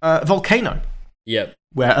 Volcano, Yep.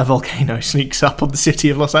 where a volcano sneaks up on the city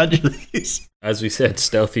of Los Angeles. As we said,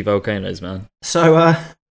 stealthy volcanoes, man. So,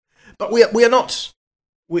 but we are not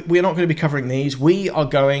going to be covering these. We are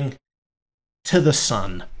going to the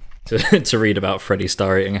sun. To read about Freddie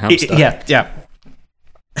Starr eating a hamster. Yeah.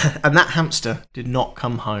 And that hamster did not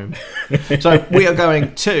come home. So we are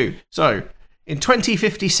going to. So in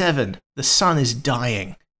 2057, the sun is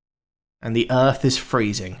dying and the earth is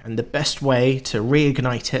freezing. And the best way to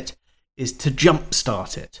reignite it is to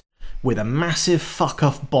jumpstart it with a massive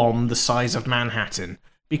fuck-off bomb the size of Manhattan.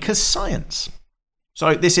 Because science.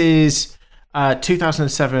 So this is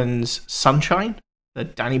 2007's Sunshine, the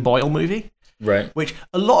Danny Boyle movie. Right. Which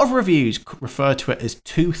a lot of reviews refer to it as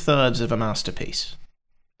 2/3 of a masterpiece.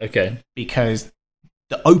 Okay. Because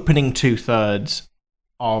the opening 2/3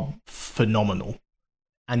 are phenomenal.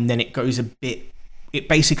 And then it goes it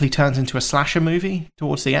basically turns into a slasher movie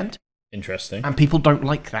towards the end. Interesting. And people don't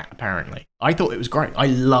like that, apparently. I thought it was great. I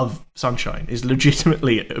love Sunshine. It's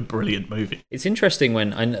legitimately a brilliant movie. It's interesting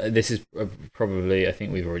when, this is probably, I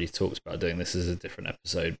think we've already talked about doing this as a different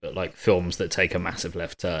episode, but like films that take a massive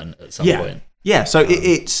left turn at some point. Yeah, so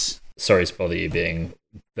it's... Sorry to bother you being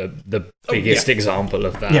the biggest example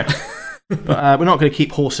of that. Yeah. But we're not going to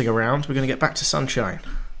keep horsing around. We're going to get back to Sunshine.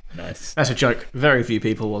 Nice. That's a joke. Very few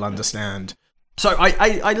people will understand. So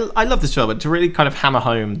I love this film, and to really kind of hammer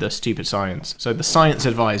home the stupid science. So the science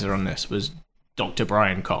advisor on this was Dr.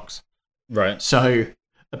 Brian Cox. Right. So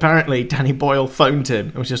apparently Danny Boyle phoned him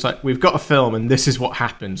and was just like, we've got a film and this is what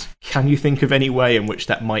happens. Can you think of any way in which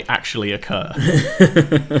that might actually occur?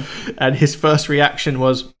 And his first reaction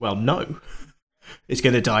was, well, no. It's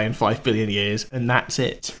going to die in 5 billion years and that's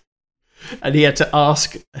it. And he had to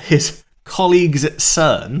ask his colleagues at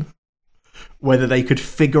CERN whether they could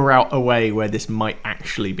figure out a way where this might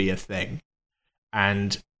actually be a thing.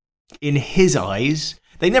 And in his eyes,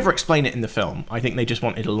 They never explain it in the film. I think they just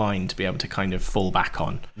wanted a line to be able to kind of fall back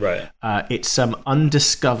on. Right. It's some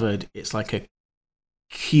undiscovered, it's like a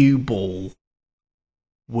cue ball,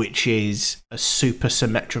 which is a super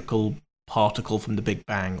symmetrical particle from the Big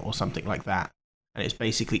Bang or something like that. And it's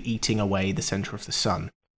basically eating away the center of the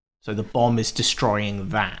sun. So the bomb is destroying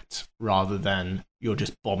that rather than you're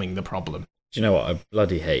just bombing the problem. Do you know what? I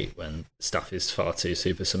bloody hate when stuff is far too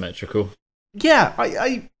super symmetrical. Yeah,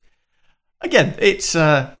 I again, it's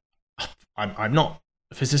I'm not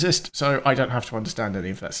a physicist, so I don't have to understand any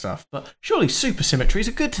of that stuff. But surely supersymmetry is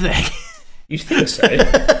a good thing. You'd think so.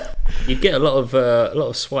 You'd get a lot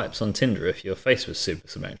of swipes on Tinder if your face was super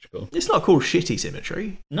symmetrical. It's not called shitty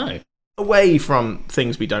symmetry. No. Away from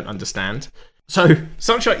things we don't understand. So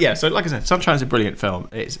Sunshine, yeah. So like I said, Sunshine's a brilliant film.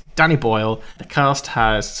 It's Danny Boyle. The cast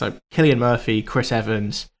has Cillian Murphy, Chris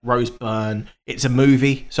Evans, Rose Byrne. It's a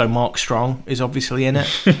movie, so Mark Strong is obviously in it.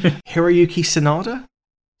 Hiroyuki Sanada.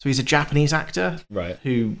 So he's a Japanese actor, right,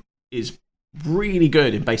 who is really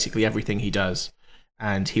good in basically everything he does.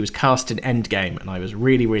 And he was cast in Endgame, and I was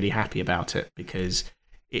really, really happy about it because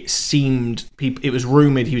it was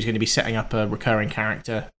rumoured he was going to be setting up a recurring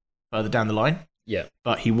character further down the line. Yeah.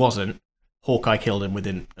 But he wasn't. Hawkeye killed him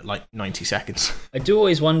within like 90 seconds. I do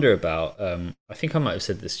always wonder about, I think I might have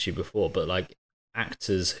said this to you before, but like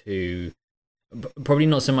actors who, probably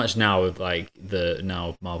not so much now with like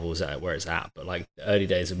now Marvel's at where it's at, but like the early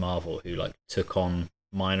days of Marvel who like took on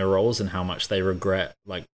minor roles and how much they regret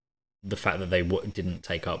like the fact that they didn't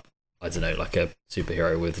take up, I don't know, like a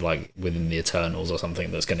superhero with like within the Eternals or something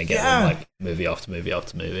that's going to get them like movie after movie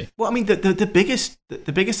after movie. Well, I mean, the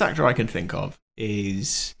biggest actor I can think of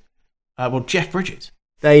is Jeff Bridges.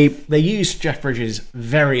 They used Jeff Bridges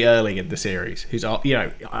very early in the series. Who's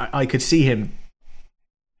I could see him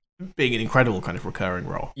being an incredible kind of recurring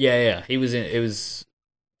role. Yeah. He was in. It was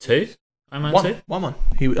 2. Iron Man 2. One.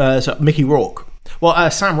 So Mickey Rourke.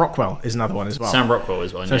 Well, Sam Rockwell is another one as well. Sam Rockwell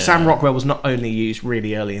was one. So Sam Rockwell was not only used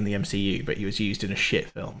really early in the MCU, but he was used in a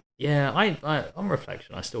shit film. Yeah, I on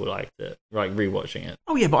reflection, I still liked it. Like rewatching it.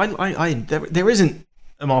 Oh yeah, but there isn't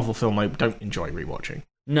a Marvel film I don't enjoy rewatching.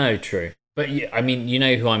 No, true. But yeah, I mean, you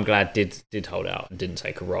know who I'm glad did hold out and didn't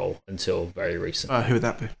take a role until very recently. Who would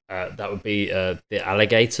that be? That would be the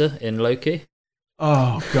alligator in Loki.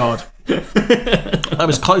 Oh God, I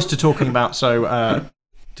was close to talking about. So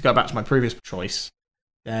to go back to my previous choice,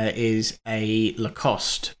 there is a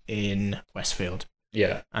Lacoste in Westfield.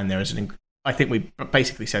 Yeah, and there is I think we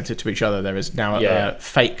basically sent it to each other. There is now a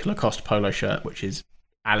fake Lacoste polo shirt, which is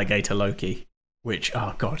Alligator Loki. Which,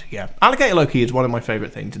 oh God, yeah, Alligator Loki is one of my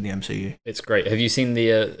favourite things in the MCU. It's great. Have you seen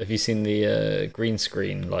the green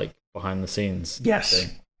screen like behind the scenes? Yes.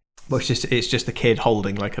 thing? Well, it's just the kid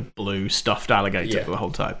holding like a blue stuffed alligator the whole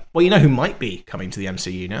time. Well, you know who might be coming to the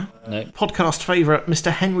MCU now? No. Podcast favourite, Mr.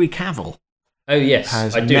 Henry Cavill. Oh yes,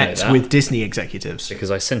 has I do met know that. with Disney executives. Because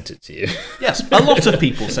I sent it to you. Yes, a lot of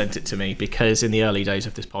people sent it to me because in the early days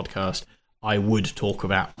of this podcast, I would talk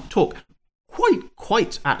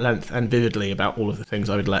quite at length and vividly about all of the things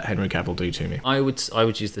I would let Henry Cavill do to me. I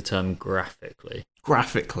would use the term graphically.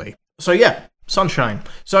 Graphically. So yeah, Sunshine.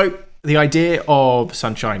 So the idea of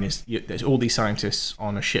Sunshine is there's all these scientists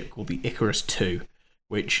on a ship called the Icarus II,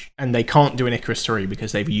 and they can't do an Icarus 3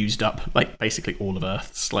 because they've used up like basically all of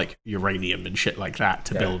Earth's like uranium and shit like that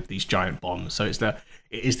to build these giant bombs. So it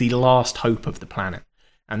is the last hope of the planet.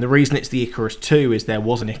 And the reason it's the Icarus 2 is there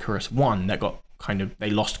was an Icarus 1 that got they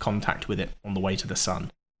lost contact with it on the way to the sun,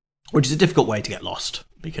 which is a difficult way to get lost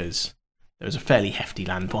because there was a fairly hefty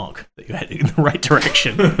landmark that you're heading in the right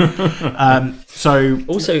direction. So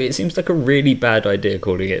also, it seems like a really bad idea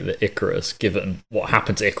calling it the Icarus, given what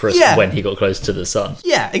happened to Icarus when he got close to the sun.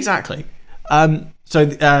 Yeah, exactly.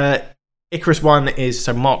 So Icarus 1 is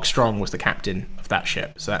Mark Strong was the captain of that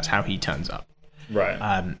ship, so that's how he turns up.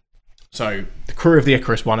 Right. So the crew of the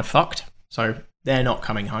Icarus 1 are fucked, so they're not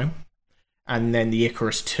coming home. And then the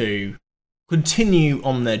Icarus 2 continue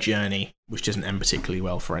on their journey, which doesn't end particularly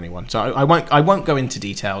well for anyone. So I won't go into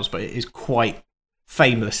details, but it is quite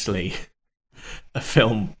famously a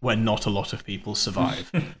film where not a lot of people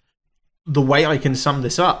survive. The way I can sum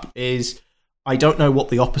this up is I don't know what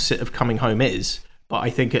the opposite of coming home is, but I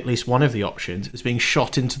think at least one of the options is being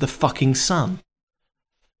shot into the fucking sun.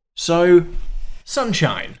 So,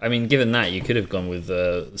 Sunshine. I mean, given that, you could have gone with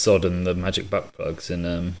Zod and the magic butt plugs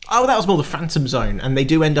and Oh, that was more the Phantom Zone, and they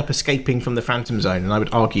do end up escaping from the Phantom Zone, and I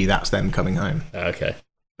would argue that's them coming home. Okay.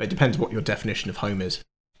 But it depends what your definition of home is.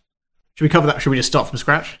 Should we cover that? Should we just start from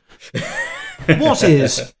scratch? What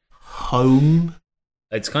is home?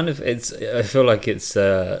 I feel like it's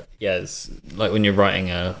like when you're writing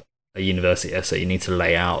a a university essay, you need to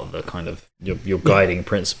lay out the kind of your guiding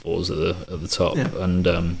principles at the top. Yeah. And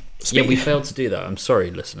we failed to do that. I'm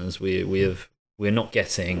sorry, listeners. We're not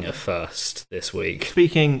getting a first this week.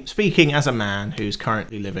 Speaking as a man who's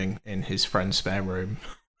currently living in his friend's spare room.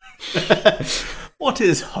 What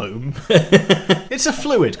is home? It's a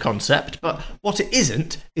fluid concept, but what it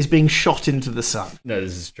isn't is being shot into the sun. No,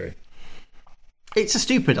 this is true. It's a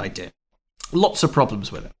stupid idea. Lots of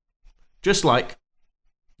problems with it. Just like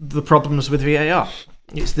the problems with VAR.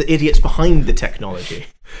 It's the idiots behind the technology.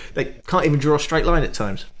 They can't even draw a straight line at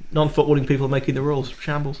times. Non-footballing people making the rules.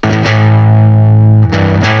 Shambles.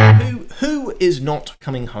 Who is not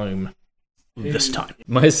coming home this time?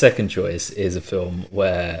 My second choice is a film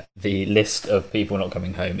where the list of people not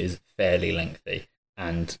coming home is fairly lengthy.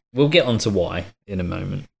 And we'll get on to why in a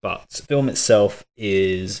moment. But the film itself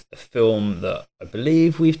is a film that I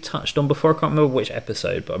believe we've touched on before. I can't remember which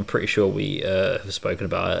episode, but I'm pretty sure we have spoken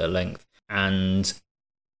about it at length. And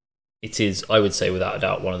it is, I would say, without a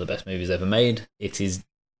doubt, one of the best movies ever made. It is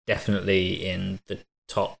definitely in the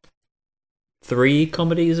top 3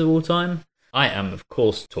 comedies of all time. I am, of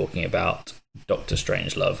course, talking about Dr.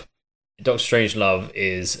 Strangelove. Dr. Strangelove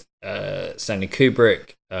is Stanley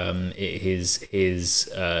Kubrick. His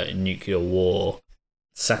nuclear war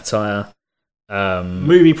satire.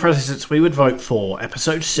 Movie presidents we would vote for,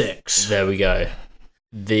 episode 6. There we go.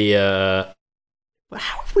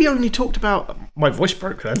 How have we only talked about... My voice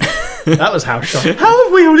broke then. That was how shocking. How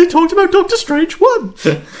have we only talked about Doctor Strange 1?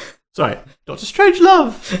 Sorry, Doctor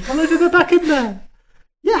Strangelove. I loaded it back in there.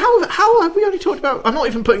 Yeah, how have we only talked about... I'm not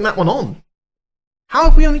even putting that one on. How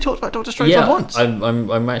have we only talked about Doctor Strangelove once?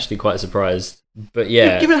 I'm actually quite surprised. But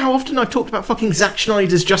yeah... Given how often I've talked about fucking Zack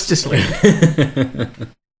Snyder's Justice League.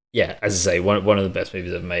 Yeah, as I say, one of the best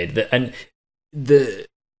movies ever made.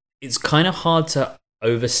 It's kind of hard to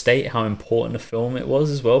overstate how important a film it was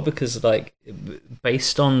as well, because like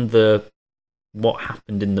based on what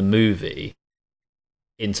happened in the movie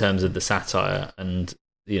in terms of the satire, and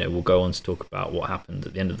we'll go on to talk about what happened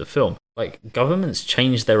at the end of the film. Like, governments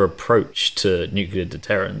changed their approach to nuclear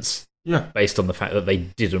deterrence based on the fact that they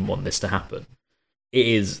didn't want this to happen. It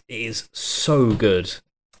is so good.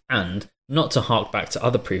 And not to hark back to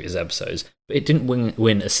other previous episodes, but it didn't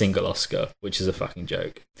win a single Oscar, which is a fucking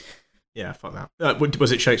joke. Yeah, fuck that.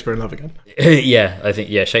 Was it Shakespeare in Love again? Yeah, I think,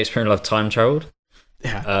 Shakespeare in Love time travelled.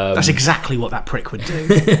 Yeah, that's exactly what that prick would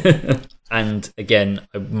do. And again,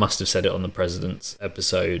 I must have said it on the President's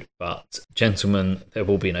episode, but gentlemen, there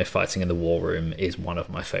will be no fighting in the war room is one of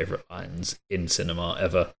my favourite lines in cinema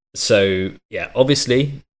ever. So, yeah,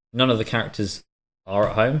 obviously, none of the characters are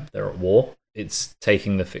at home. They're at war. It's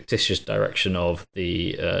taking the fictitious direction of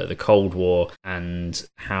the Cold War, and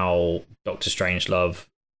how Doctor Strangelove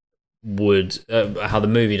how the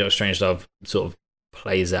movie Doctor Strangelove sort of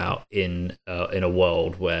plays out in a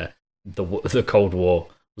world where the Cold War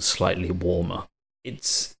was slightly warmer.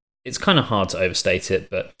 It's kind of hard to overstate it,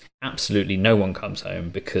 but absolutely no one comes home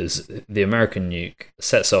because the American nuke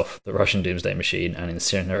sets off the Russian doomsday machine and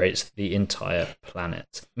incinerates the entire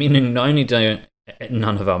planet. Meaning not only do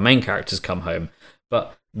none of our main characters come home,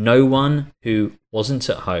 but no one who wasn't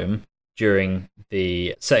at home during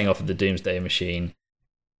the setting off of the doomsday machine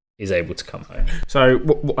is able to come home.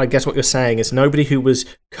 So I guess what you're saying is nobody who was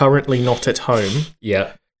currently not at home...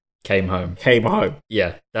 Yeah, came home.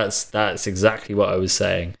 Yeah, that's exactly what I was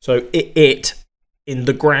saying. So it in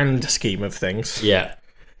the grand scheme of things... Yeah.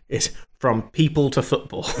 Is from people to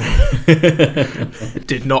football.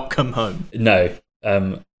 Did not come home. No.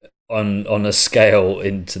 On a scale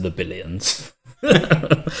into the billions.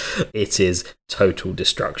 It is total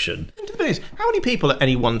destruction. And the thing is, how many people at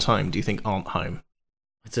any one time do you think aren't home?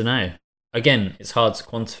 I don't know. Again, it's hard to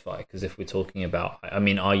quantify, because if we're talking about... I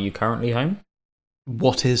mean, are you currently home?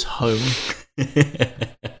 What is home?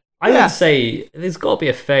 I would say there's got to be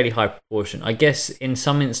a fairly high proportion. I guess in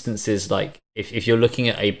some instances, like if you're looking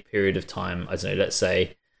at a period of time, I don't know, let's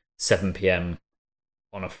say 7 p.m.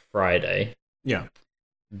 on a Friday. Yeah.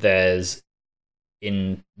 There's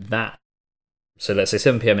in that... So let's say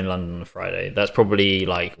 7 p.m. in London on a Friday. That's probably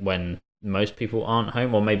like when most people aren't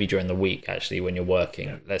home, or maybe during the week, actually, when you're working.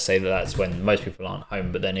 Yeah. Let's say that's when most people aren't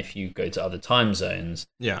home, but then if you go to other time zones,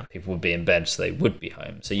 people would be in bed, so they would be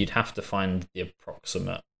home. So you'd have to find the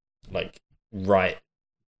approximate, like, right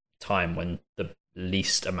time when the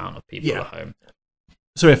least amount of people are home.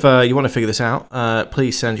 So if you want to figure this out,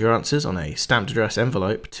 please send your answers on a stamped address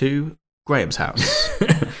envelope to Graham's house.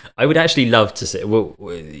 I would actually love to see.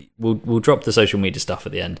 We'll drop the social media stuff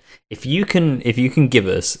at the end. If you can give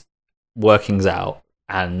us workings out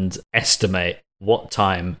and estimate what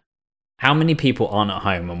time how many people aren't at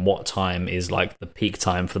home and what time is like the peak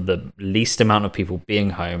time for the least amount of people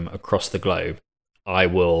being home across the globe, I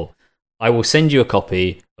will send you a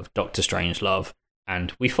copy of Doctor Strangelove.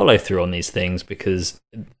 And we follow through on these things because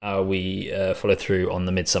we follow through on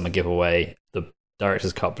the Midsummer giveaway. The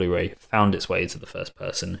Director's Cut Blu-ray found its way to the first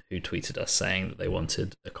person who tweeted us saying that they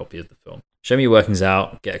wanted a copy of the film. Show me your workings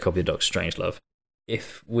out, get a copy of Doctor Strangelove.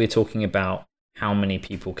 If we're talking about how many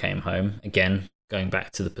people came home, again, going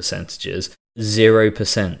back to the percentages,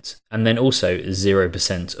 0%. And then also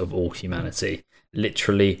 0% of all humanity.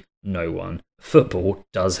 Literally no one. Football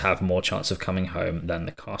does have more chance of coming home than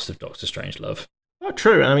the cast of Doctor Strangelove. Oh,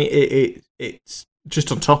 true. I mean, it's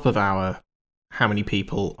just on top of our how many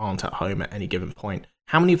people aren't at home at any given point.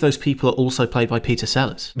 How many of those people are also played by Peter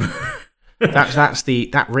Sellers?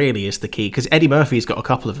 that really is the key, because Eddie Murphy's got a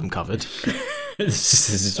couple of them covered. This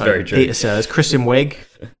is very true. Peter Sellers, Kristen Wiig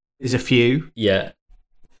is a few. Yeah.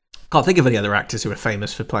 Can't think of any other actors who are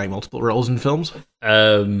famous for playing multiple roles in films.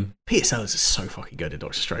 Peter Sellers is so fucking good at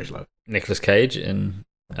Doctor Strangelove. Nicolas Cage in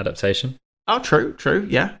adaptation. Oh, true,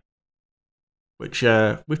 yeah. Which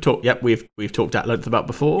we've talked at length about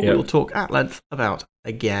before. Yep. We'll talk at length about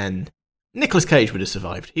again. Nicolas Cage would have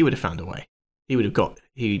survived. He would have found a way. He would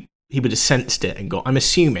have sensed it and got. I'm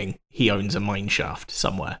assuming he owns a mine shaft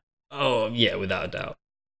somewhere. Oh yeah, without a doubt.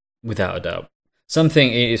 Without a doubt.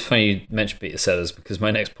 Something, it's funny you mentioned Peter Sellers, because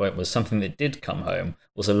my next point was something that did come home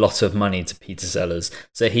was a lot of money to Peter Sellers.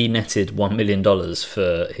 So he netted $1 million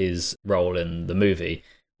for his role in the movie,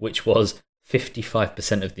 which was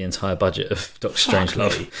 55% of the entire budget of Doctor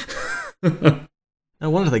Strangelove. No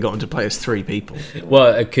wonder they got him to play as three people.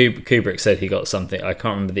 Well, Kubrick said he got something, I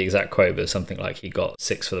can't remember the exact quote, but something like he got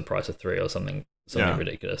 6 for the price of 3 or something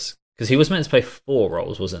ridiculous. Because he was meant to play 4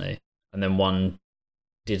 roles, wasn't he? And then one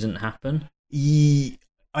didn't happen.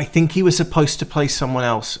 I think he was supposed to play someone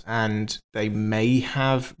else, and they may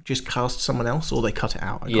have just cast someone else, or they cut it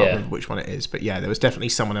out. I can't remember which one it is, but yeah, there was definitely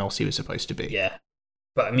someone else he was supposed to be. Yeah,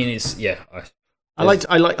 but I mean, it's I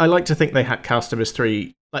like to think they had cast him as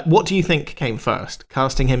 3. Like, what do you think came first?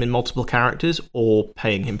 Casting him in multiple characters, or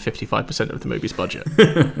paying him 55% of the movie's budget?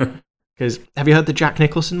 Because have you heard the Jack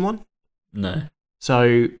Nicholson one? No.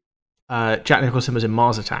 So Jack Nicholson was in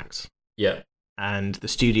Mars Attacks. Yeah. And the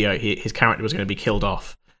studio, his character was going to be killed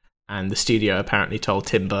off. And the studio apparently told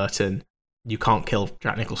Tim Burton, you can't kill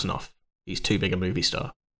Jack Nicholson off. He's too big a movie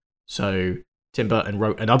star. So Tim Burton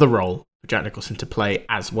wrote another role for Jack Nicholson to play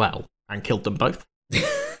as well, and killed them both.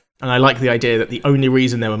 And I like the idea that the only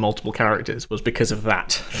reason there were multiple characters was because of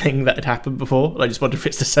that thing that had happened before. And I just wonder if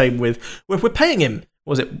it's the same with, we're paying him,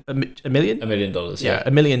 was it $1 million? $1 million, yeah.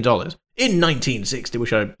 $1 million. In 1960,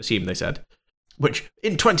 which I assume they said. Which,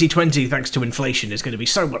 in 2020, thanks to inflation, is going to be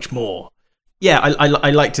so much more. Yeah, I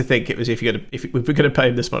like to think it was if we're going to pay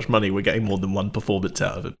him this much money, we're getting more than one performance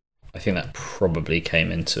out of it. I think that probably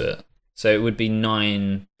came into it. So it would be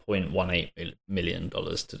 $9.18 million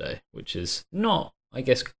today, which is not, I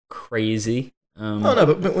guess, crazy.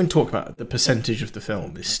 But when talk about the percentage of the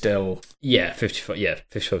film is still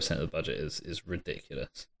 55% of the budget is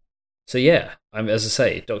ridiculous. So yeah, as I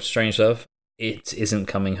say, Doctor Strangelove, it isn't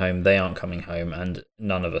coming home. They aren't coming home, and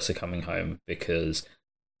none of us are coming home because,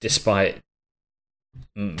 despite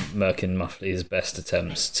Merkin Muffley's best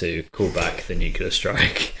attempts to call back the nuclear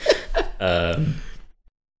strike, that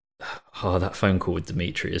phone call with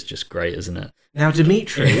Dimitri is just great, isn't it? Now,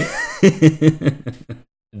 Dimitri.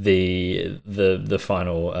 The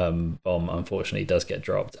final bomb unfortunately does get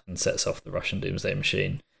dropped and sets off the Russian doomsday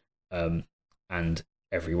machine, and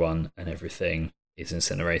everyone and everything is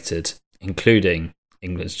incinerated, including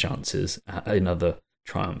England's chances at another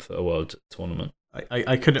triumph at a world tournament.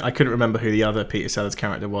 I couldn't remember who the other Peter Sellers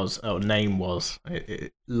character was, or name was.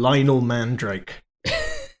 Lionel Mandrake,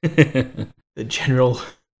 the General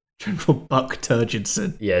Buck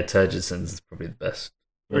Turgidson. Yeah, Turgidson's probably the best.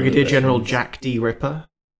 Brigadier General Jack D. Ripper.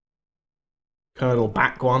 Colonel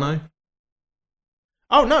Batguano.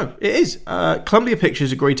 Oh, no, it is. Columbia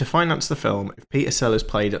Pictures agreed to finance the film if Peter Sellers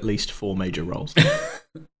played at least 4 major roles.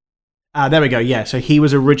 There we go, yeah. So he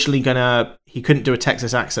was originally he couldn't do a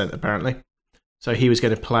Texas accent, apparently. So he was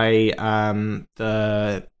going to play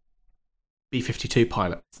the B-52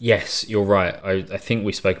 pilot. Yes, you're right. I think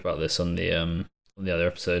we spoke about this on the other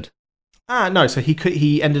episode. No, so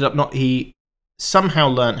he ended up he somehow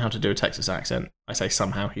learned how to do a Texas accent. I say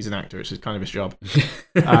somehow, he's an actor, it's just kind of his job.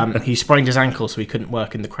 He sprained his ankle, so he couldn't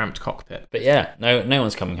work in the cramped cockpit. But yeah, no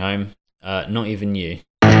one's coming home. Not even you.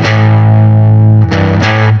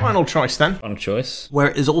 Final choice then. Final choice. Where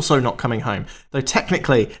it is also not coming home. Though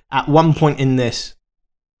technically, at one point in this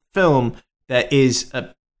film, there is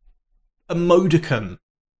a modicum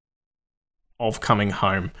of coming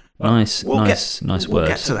home. But Nice we'll nice we'll word.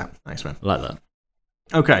 get to that. Thanks, man. I like that.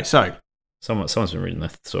 Okay, so Someone's been reading the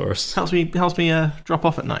thesaurus. helps me drop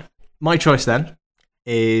off at night. My choice then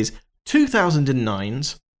is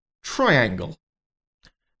 2009's Triangle.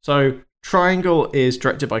 So Triangle is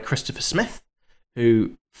directed by Christopher Smith,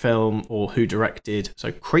 who directed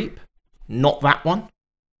Creep, not that one,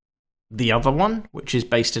 the other one, which is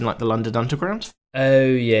based in like the London Underground. Oh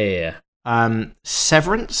yeah.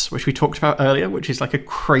 Severance, which we talked about earlier, which is like a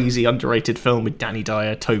crazy underrated film with Danny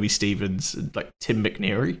Dyer, Toby Stephens, and like Tim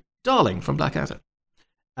McNeary. Darling from Blackadder.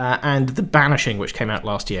 And The Banishing, which came out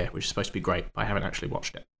last year, which is supposed to be great, but I haven't actually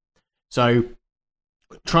watched it. So,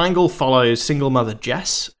 Triangle follows single mother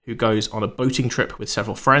Jess, who goes on a boating trip with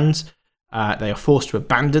several friends. They are forced to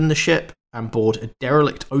abandon the ship and board a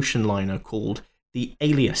derelict ocean liner called the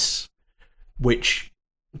Alias, which,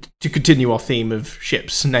 to continue our theme of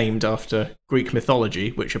ships named after Greek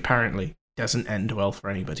mythology, which apparently doesn't end well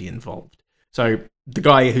for anybody involved. So, the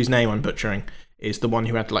guy whose name I'm butchering is the one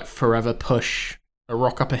who had to like forever push a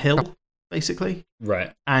rock up a hill, basically.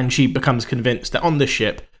 Right. And she becomes convinced that on this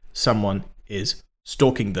ship, someone is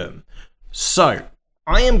stalking them. So,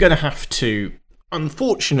 I am going to have to,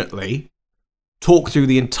 unfortunately, talk through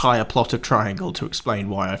the entire plot of Triangle to explain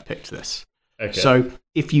why I've picked this. Okay. So,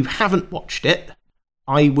 if you haven't watched it,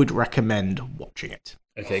 I would recommend watching it.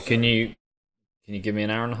 Okay, can you give me an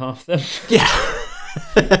hour and a half then? Yeah.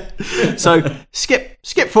 So,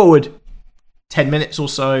 skip forward 10 minutes or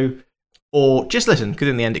so, or just listen, because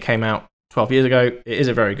in the end it came out 12 years ago. It is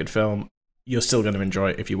a very good film. You're still going to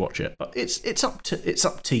enjoy it if you watch it, but it's up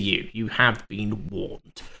to you. You have been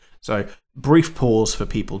warned. So, brief pause for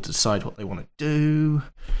people to decide what they want to do.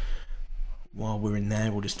 While we're in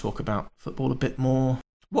there, we'll just talk about football a bit more.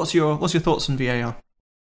 What's your thoughts on VAR?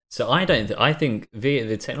 So I think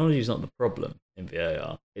the technology is not the problem in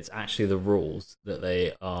VAR. It's actually the rules that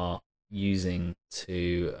they are using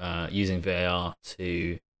VAR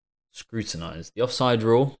to scrutinise. The offside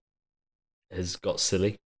rule has got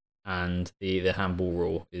silly, and the handball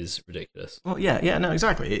rule is ridiculous. Well, yeah, no,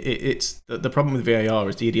 exactly. It's the problem with VAR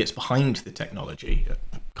is the idiots behind the technology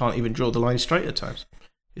can't even draw the line straight at times.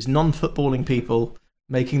 It's non-footballing people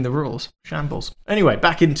making the rules. Shambles. Anyway,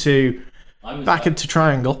 back into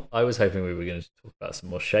Triangle. I was hoping we were going to talk about some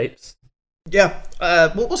more shapes. Yeah.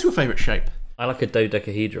 What's your favourite shape? I like a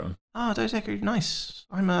dodecahedron. Dodecahedron, nice.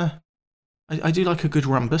 I do like a good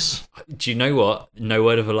rhombus. Do you know what? No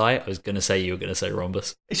word of a lie. I was going to say you were going to say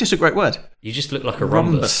rhombus. It's just a great word. You just look like a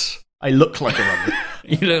rhombus. I look like a rhombus.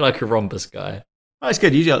 You look like a rhombus guy. Oh, it's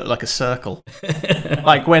good. Usually I look like a circle.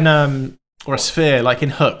 Like when, or a sphere, like in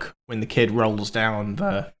Hook, when the kid rolls down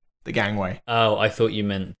the gangway. Oh, I thought you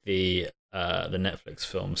meant the Netflix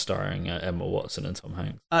film starring Emma Watson and Tom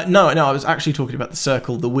Hanks. No, I was actually talking about The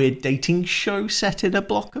Circle, the weird dating show set in a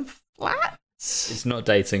block of flats. It's not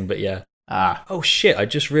dating, but yeah. Oh shit, I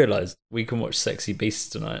just realised we can watch Sexy Beasts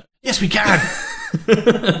tonight. Yes, we can!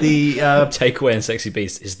 The Takeaway in Sexy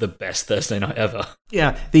Beasts is the best Thursday night ever.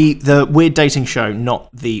 Yeah, the weird dating show, not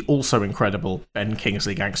the also incredible Ben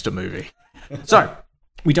Kingsley gangster movie. So,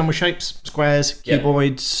 we done with shapes, squares,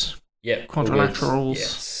 cuboids, quadrilaterals.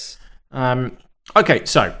 Yes. Okay,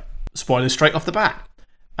 so spoilers straight off the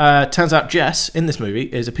bat. Turns out Jess in this movie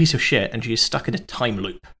is a piece of shit, and she is stuck in a time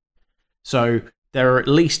loop. So there are at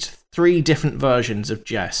least 3 different versions of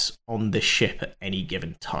Jess on this ship at any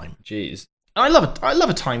given time. Jeez. I love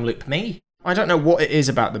a time loop. Me, I don't know what it is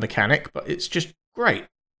about the mechanic, but it's just great.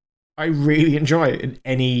 I really enjoy it in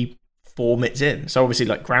any form it's in. So obviously,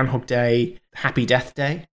 like Groundhog Day, Happy Death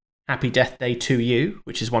Day 2 U,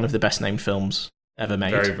 which is one of the best named films ever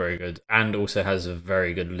made. Very, very good. And also has a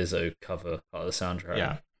very good Lizzo cover part of the soundtrack.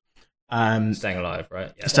 Yeah. Staying Alive,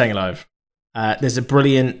 right? Yeah. Staying Alive. There's a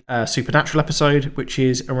brilliant Supernatural episode, which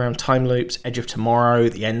is around time loops. Edge of Tomorrow,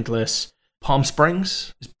 The Endless. Palm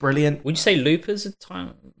Springs is brilliant. Would you say Loop is a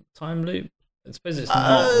time loop? I suppose it's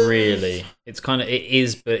not really. It's kind of, it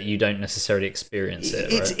is, but you don't necessarily experience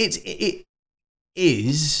it, right? It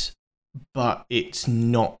is, but it's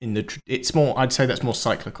not in the... It's more, I'd say that's more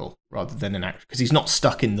cyclical rather than an act, because he's not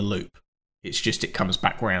stuck in the loop. It's just it comes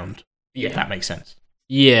back round, if that makes sense.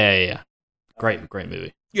 Yeah. Great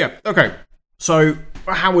movie. Yeah, okay. So,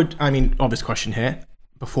 obvious question here,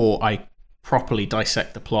 before I properly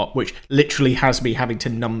dissect the plot, which literally has me having to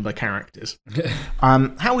number characters.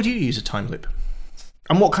 How would you use a time loop?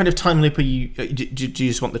 And what kind of time loop are you... Do you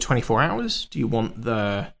just want the 24 hours? Do you want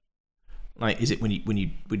the... Like, is it when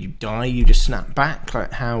you die, you just snap back?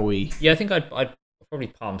 Like, how are we... Yeah, I think I'd probably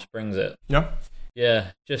Palm Springs it. No?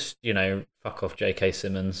 Yeah, just, fuck off J.K.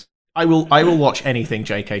 Simmons. I will watch anything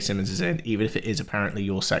J.K. Simmons is in, even if it is apparently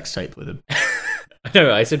your sex tape with him.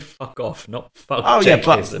 No, I said fuck off, not fuck. Oh Jake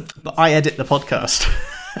yeah, Kasem. but I edit the podcast,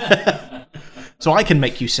 so I can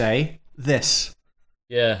make you say this.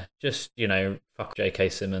 Yeah, just fuck J.K.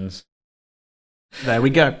 Simmons. There we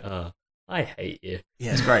go. I hate you.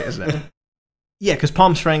 Yeah, it's great, isn't it? Yeah, because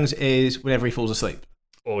Palm Springs is whenever he falls asleep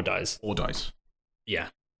Or dies. or dies. Yeah.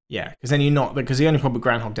 Yeah, because then you're not, because the only problem with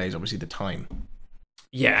Groundhog Day is obviously the time.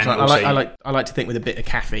 Yeah, and So also, I like to think with a bit of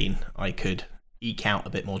caffeine I could eke out a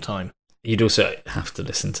bit more time. you'd also have to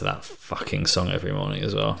listen to that fucking song every morning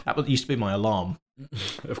as well. That used to be my alarm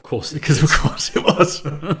Of course, because of course it was.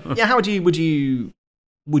 Yeah, how would you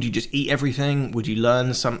just eat everything? Would you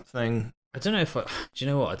learn something? I don't know if I. Do you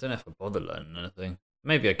know what? I don't know if I bother learning anything.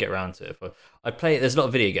 Maybe I'd get around to it. If I play. There's a lot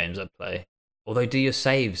of video games I'd play. Although, do your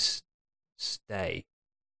saves stay?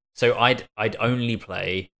 So I'd only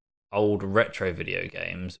play old retro video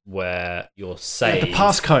games where your save the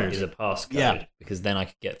passcode is a passcode. Yeah. Because then I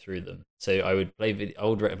could get through them. So I would play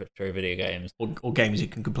old retro video games. or games you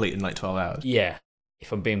can complete in like 12 hours. Yeah.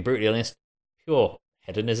 If I'm being brutally honest, pure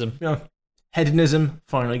hedonism. Yeah. Hedonism,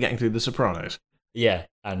 finally getting through The Sopranos. Yeah,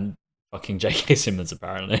 and fucking J.K. Simmons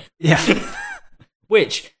apparently. Yeah.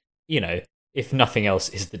 Which, if nothing else,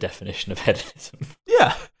 is the definition of hedonism.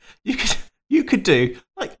 Yeah. You could do,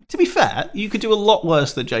 like, to be fair, you could do a lot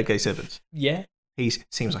worse than J.K. Simmons. Yeah. He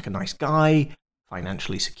seems like a nice guy,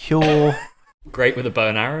 financially secure. Great with a bow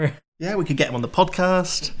and arrow. Yeah, we could get him on the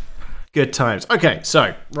podcast. Good times. Okay,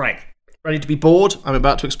 so, right. Ready to be bored? I'm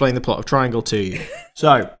about to explain the plot of Triangle to you.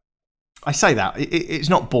 So, I say that. It's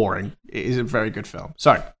not boring. It is a very good film.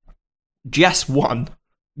 So, Jess 1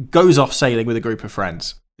 goes off sailing with a group of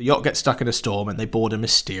friends. The yacht gets stuck in a storm and they board a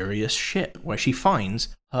mysterious ship where she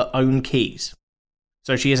finds her own keys.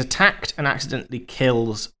 So she is attacked and accidentally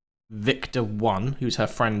kills Victor 1, who's her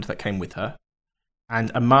friend that came with her.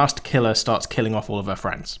 And a masked killer starts killing off all of her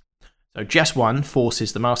friends. So Jess 1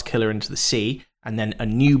 forces the masked killer into the sea, and then a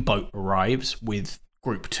new boat arrives with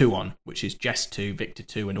Group 2 on, which is Jess 2, Victor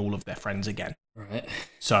 2, and all of their friends again. Right.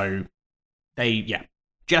 So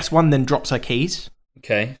Jess 1 then drops her keys.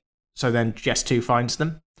 Okay. So then Jess 2 finds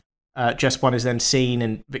them. Jess 1 is then seen,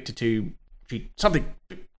 and Victor 2,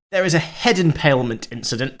 there is a head impalement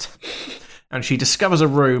incident, and she discovers a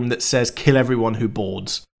room that says kill everyone who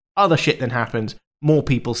boards. Other shit then happens. More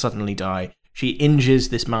people suddenly die. She injures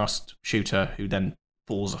this masked shooter, who then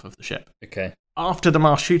falls off of the ship. Okay. After the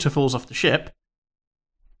masked shooter falls off the ship,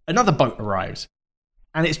 another boat arrives,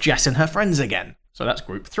 and it's Jess and her friends again. So that's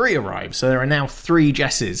Group 3 arrives. So there are now 3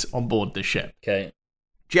 Jesses on board the ship. Okay.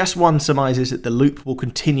 Jess 1 surmises that the loop will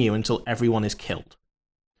continue until everyone is killed.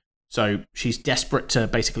 So she's desperate to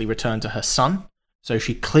basically return to her son. So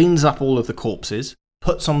she cleans up all of the corpses,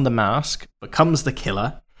 puts on the mask, becomes the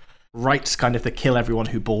killer, writes kind of the kill everyone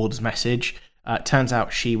who boards message. Turns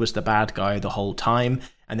out she was the bad guy the whole time.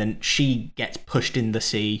 And then she gets pushed in the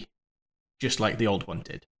sea just like the old one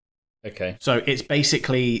did. Okay. So it's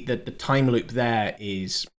basically the time loop there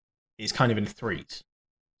is kind of in threes.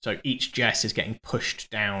 So each Jess is getting pushed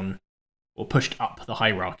down or pushed up the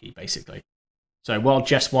hierarchy, basically. So while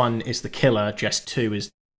Jess 1 is the killer, Jess 2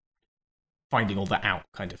 is finding all that out,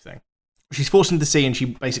 kind of thing. She's forced into the sea and she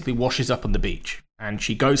basically washes up on the beach. And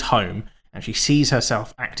she goes home and she sees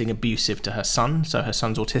herself acting abusive to her son. So her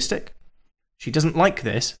son's autistic. She doesn't like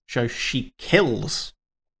this, so she kills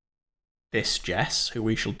this Jess, who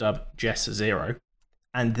we shall dub Jess 0.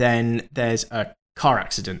 And then there's a car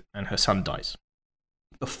accident and her son dies.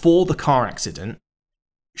 Before the car accident,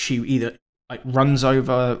 she either runs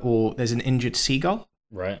over or there's an injured seagull.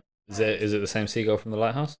 Right. Is it the same seagull from the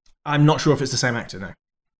lighthouse? I'm not sure if it's the same actor now.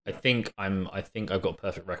 I think I've got a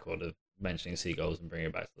perfect record of mentioning seagulls and bringing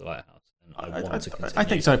it back to the lighthouse. And I want to continue. I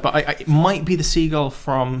think so, but it might be the seagull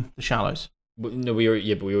from The Shallows. No, we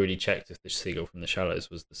already checked if the seagull from the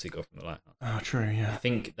Shallows was the seagull from the lighthouse. Oh, true, I yeah.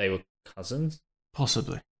 think they were cousins.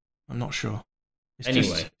 Possibly. I'm not sure.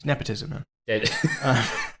 Anyway. It's nepotism, man. Dead.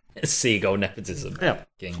 Seagull nepotism. Yeah.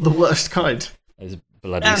 King. The worst kind. Those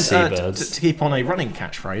bloody And seabirds. to keep on a running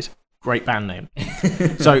catchphrase, great band name.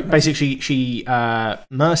 So basically, she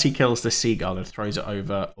Mercy kills the seagull and throws it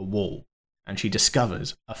over a wall, and she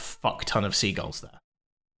discovers a fuck ton of seagulls there.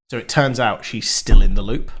 So it turns out she's still in the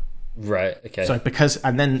loop. Right. Okay. So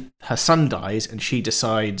and then her son dies, and she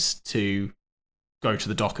decides to go to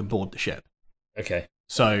the dock and board the ship. Okay.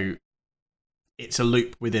 So it's a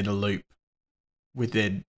loop within a loop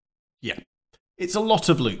within. Yeah. It's a lot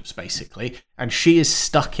of loops, basically, and she is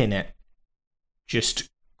stuck in it just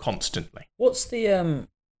constantly. What's the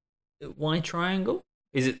Y triangle?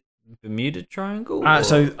 Is it Bermuda Triangle?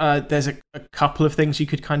 There's a couple of things you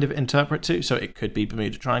could kind of interpret to. So it could be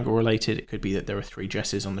Bermuda Triangle related. It could be that there are 3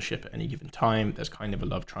 Jesses on the ship at any given time. There's kind of a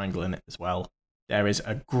love triangle in it as well. There is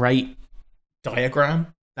a great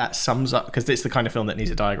diagram that sums up, because it's the kind of film that needs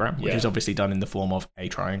a diagram, which is obviously done in the form of a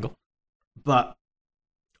triangle. But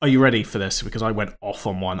are you ready for this? Because I went off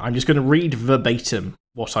on one. I'm just going to read verbatim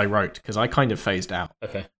what I wrote, because I kind of phased out.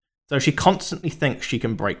 Okay. So she constantly thinks she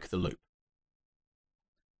can break the loop.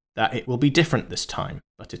 That it will be different this time,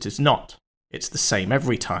 but it is not. It's the same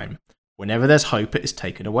every time. Whenever there's hope, it is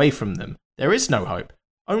taken away from them. There is no hope.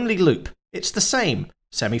 Only loop. It's the same.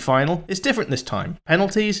 Semi-final is different this time.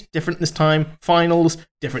 Penalties, different this time. Finals,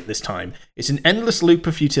 different this time. It's an endless loop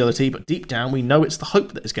of futility, but deep down we know it's the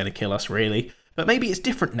hope that is going to kill us, really. But maybe it's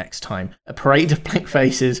different next time. A parade of blank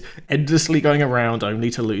faces, endlessly going around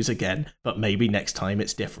only to lose again. But maybe next time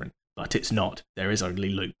it's different. But it's not. There is only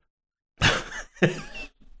loop.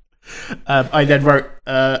 I then wrote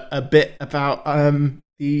a bit about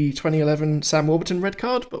the 2011 Sam Warburton red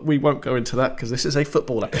card, but we won't go into that because this is a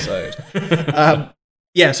football episode.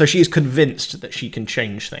 So she is convinced that she can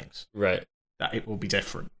change things. Right. That it will be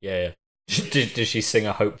different. Yeah. Did she sing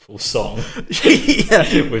a hopeful song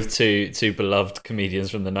Yeah. with two beloved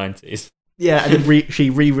comedians from the 90s? Yeah, and then she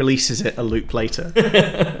re-releases it a loop later.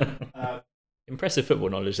 Impressive football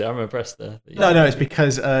knowledge there. I'm impressed there. No, it's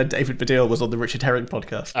because David Baddiel was on the Richard Herring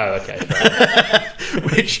podcast. Oh, okay.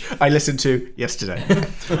 Which I listened to yesterday.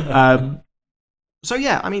 So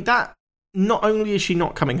yeah, I mean, that, not only is she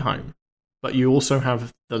not coming home, but you also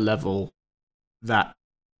have the level that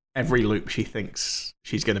every loop she thinks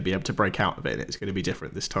she's going to be able to break out of it, and it's going to be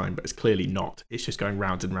different this time, but it's clearly not. It's just going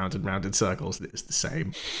round and round and round in circles, and it's the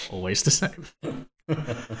same, always the same.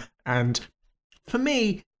 And for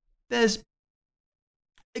me, there's,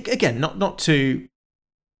 again, not to...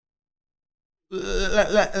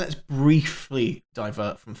 Let's briefly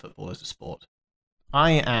divert from football as a sport.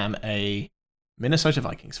 I am a Minnesota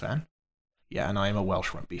Vikings fan. Yeah, and I am a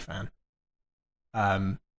Welsh rugby fan.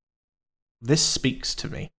 This speaks to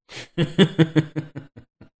me.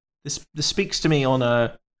 This speaks to me on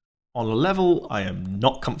a level I am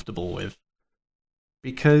not comfortable with,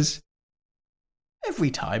 because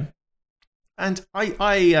every time, and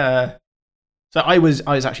I was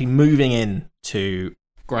actually moving in to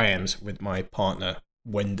Graham's with my partner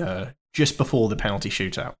when just before the penalty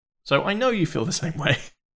shootout. So I know you feel the same way.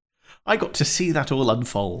 I got to see that all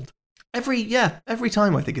unfold. Every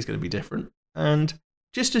time I think it's going to be different, and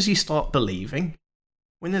just as you start believing,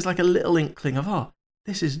 when there's like a little inkling of,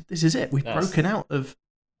 this is it, we've broken out of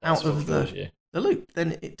the loop,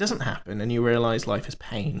 then it doesn't happen, and you realise life is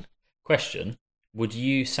pain. Question: would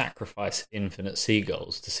you sacrifice infinite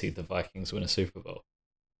seagulls to see the Vikings win a Super Bowl?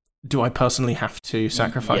 Do I personally have to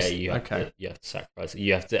sacrifice? Yeah, you have to sacrifice it.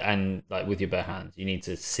 You have to, and like with your bare hands, you need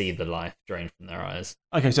to see the life drain from their eyes.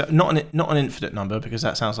 Okay, so not an infinite number, because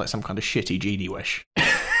that sounds like some kind of shitty genie wish.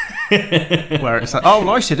 Where it's like,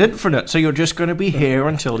 I said infinite, so you're just going to be here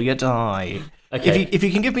until you die. Okay. If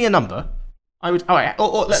you can give me a number, I would. All right,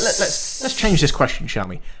 let's change this question, shall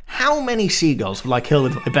we? How many seagulls will I kill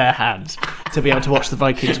with my bare hands to be able to watch the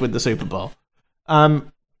Vikings win the Super Bowl?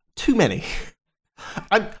 Too many.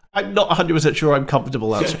 I'm not 100% sure I'm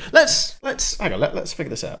comfortable answering. Let's hang on. Let's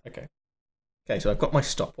figure this out. Okay. So I've got my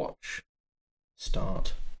stopwatch.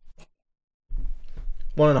 Start.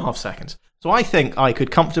 1.5 seconds. So I think I could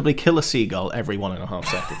comfortably kill a seagull every 1.5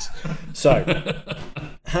 seconds. So,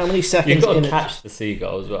 how many seconds? You've got to catch the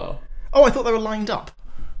seagull as well. Oh, I thought they were lined up.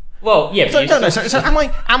 Well, yeah. So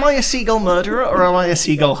am I a seagull murderer or am I a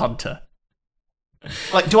seagull hunter?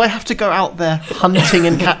 Like, do I have to go out there hunting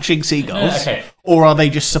and catching seagulls, or are they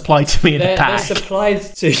just supplied to me in a pack? They're supplied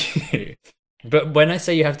to you. But when I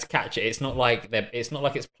say you have to catch it, it's not like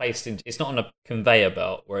it's placed in. It's not on a conveyor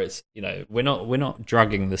belt where it's, we're not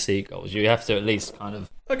drugging the seagulls. You have to at least kind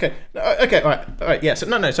of. Okay, all right, yeah.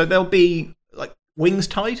 So so they'll be like wings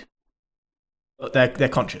tied. They're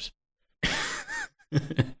conscious.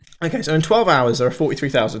 Okay, so in 12 hours there are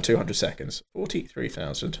 43,200 seconds.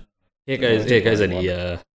 43,000. Here goes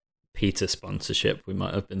any Peter sponsorship we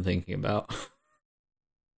might have been thinking about.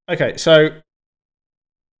 Okay, so.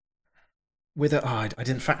 I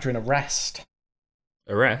didn't factor in arrest.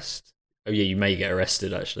 Arrest? Oh yeah, you may get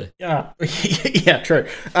arrested actually. Yeah, yeah, true.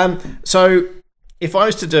 So if I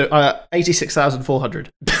was to do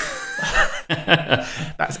 86,400,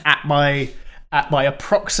 that's at my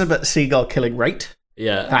approximate seagull killing rate.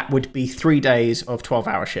 Yeah, that would be 3 days of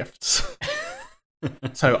 12-hour shifts.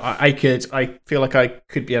 So I feel like I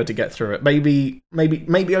could be able to get through it. Maybe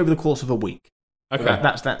over the course of a week. Okay,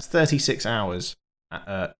 that's 36 hours.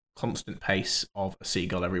 constant pace of a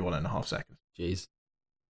seagull every 1.5 seconds. Jeez.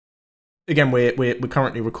 Again, we're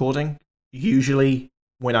currently recording. Usually,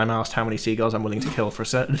 when I'm asked how many seagulls I'm willing to kill for a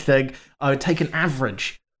certain thing, I would take an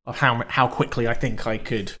average of how quickly I think I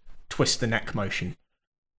could twist the neck motion.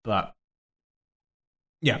 But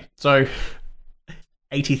yeah, so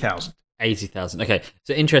 80,000. 80,000. Okay.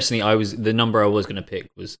 So interestingly, the number I was going to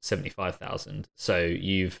pick was 75,000. So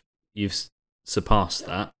you've surpassed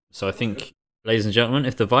that. So I think, ladies and gentlemen,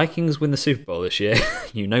 if the Vikings win the Super Bowl this year,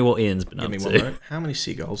 you know what Ian's been up Give me to. 1 minute. How many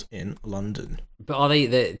seagulls in London? But are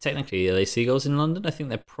they seagulls in London? I think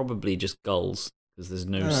they're probably just gulls because there's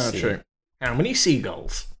no sea. True. How many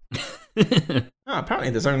seagulls? Apparently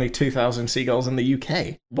there's only 2,000 seagulls in the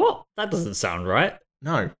UK. What? That doesn't sound right.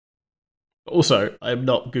 No. Also, I'm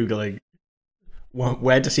not Googling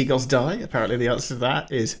where do seagulls die? Apparently the answer to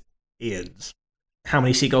that is Ian's. How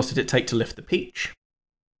many seagulls did it take to lift the peach?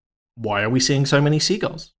 Why are we seeing so many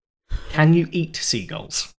seagulls? Can you eat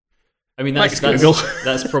seagulls? I mean, Thanks, Google.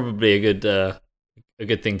 that's probably a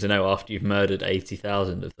good thing to know after you've murdered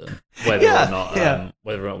 80,000 of them. Whether or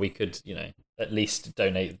not we could, at least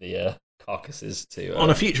donate the carcasses to. On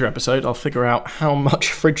a future episode, I'll figure out how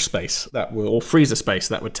much fridge space or freezer space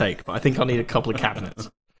that would take. But I think I'll need a couple of cabinets.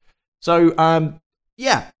 So, that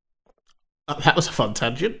was a fun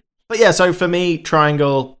tangent. But yeah, so for me,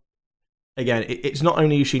 Triangle, again, it's not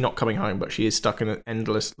only is she not coming home, but she is stuck in an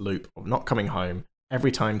endless loop of not coming home,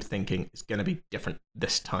 every time thinking it's going to be different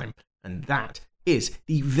this time. And that is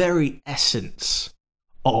the very essence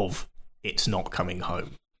of it's not coming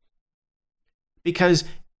home. Because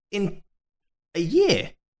in a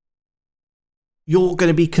year, you're going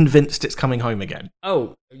to be convinced it's coming home again.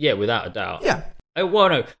 Oh, yeah, without a doubt. Yeah. Oh, well,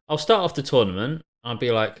 no, I'll start off the tournament. I'll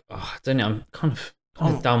be like, I don't know, I'm kind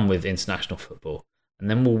of done with international football. And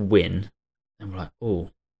then we'll win. And we're like,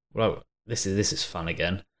 well, this is fun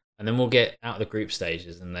again. And then we'll get out of the group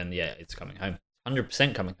stages. And then, yeah, it's coming home.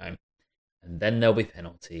 100% coming home. And then there'll be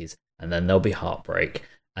penalties. And then there'll be heartbreak.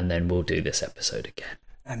 And then we'll do this episode again.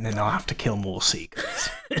 And then I'll have to kill more seagulls.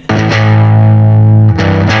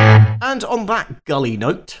 And on that gully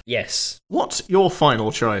note, yes. What's your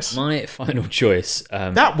final choice? My final choice.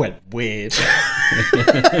 That went weird.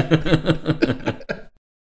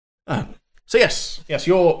 So yes,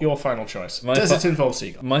 your final choice. Does it involve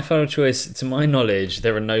seagulls? My final choice, to my knowledge,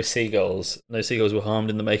 there are no seagulls. No seagulls were harmed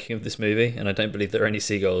in the making of this movie, and I don't believe there are any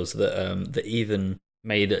seagulls that even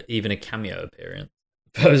made even a cameo appearance.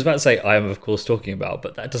 But I was about to say I am, of course, talking about,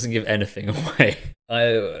 but that doesn't give anything away.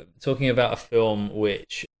 I'm talking about a film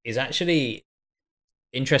which is actually,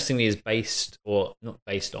 interestingly, is based, or not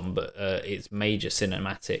based on, but its major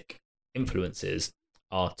cinematic influences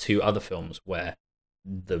are two other films where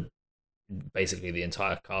basically the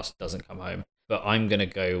entire cast doesn't come home. But I'm going to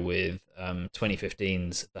go with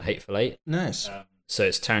 2015's The Hateful Eight. Nice. So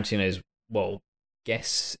it's Tarantino's,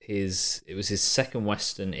 it was his second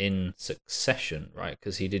Western in succession, right?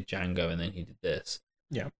 Because he did Django and then he did this.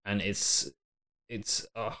 Yeah. And it's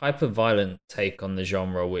a hyper-violent take on the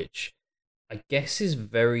genre, which I guess is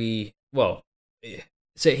very, well,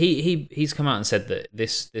 so he's come out and said that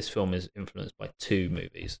this film is influenced by two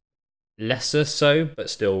movies. Lesser so,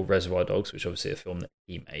 but still Reservoir Dogs, which obviously is a film that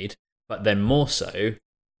he made. But then more so,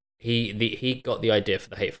 he got the idea for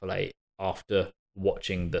The Hateful Eight after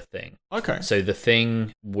watching The Thing. Okay. So The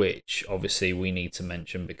Thing, which obviously we need to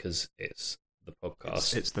mention because it's the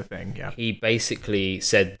podcast. It's The Thing, yeah. He basically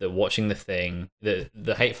said that watching The Thing,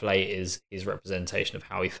 the Hateful Eight is his representation of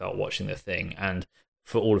how he felt watching The Thing, and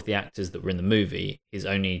for all of the actors that were in the movie, his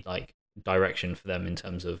only direction for them in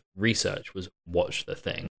terms of research was watch The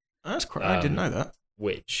Thing. That's correct. I didn't know that.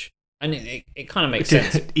 And it kind of makes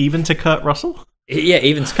sense. Even to Kurt Russell? Yeah,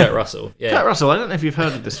 even to Kurt Russell. Yeah. Kurt Russell, I don't know if you've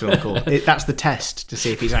heard of this film called. That's the test to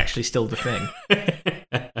see if he's actually still The Thing.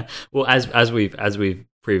 Well, as we've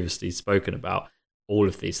previously spoken about, all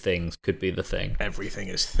of these things could be The Thing. Everything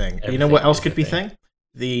is Thing. You know what else could be Thing?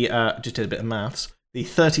 The just did a bit of maths. The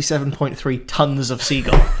 37.3 tons of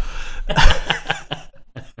seagull.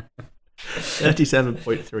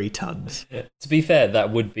 37.3 tons. To be fair,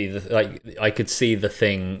 that would be I could see The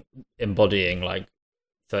Thing embodying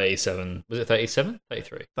 37. Was it 37?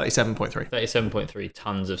 33. 37.3. 37.3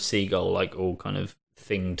 tons of seagull, all kind of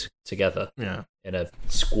thinged together. Yeah. In a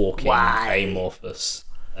squawking, amorphous.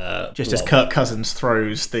 Just as Kirk Cousins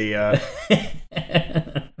throws the.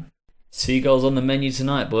 Seagulls on the menu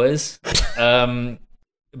tonight, boys.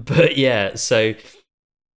 But yeah, so.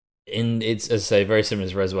 It's, as I say, very similar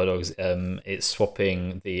to Reservoir Dogs. It's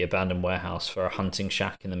swapping the abandoned warehouse for a hunting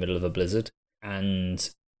shack in the middle of a blizzard. And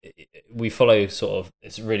we follow sort of,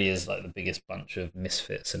 it really is like the biggest bunch of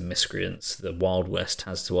misfits and miscreants the Wild West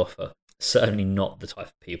has to offer. Certainly not the type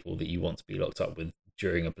of people that you want to be locked up with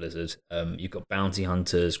during a blizzard. You've got bounty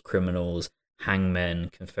hunters, criminals, hangmen,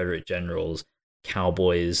 Confederate generals,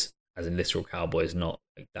 cowboys, as in literal cowboys, not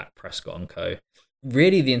like Dak Prescott and co.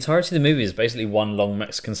 Really, the entirety of the movie is basically one long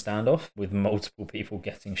Mexican standoff with multiple people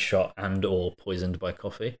getting shot and or poisoned by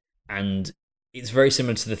coffee. And it's very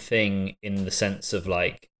similar to The Thing in the sense of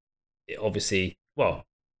like, obviously, well,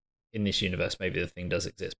 in this universe, maybe The Thing does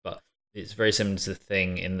exist, but it's very similar to The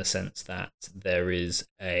Thing in the sense that there is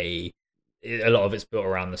a lot of it's built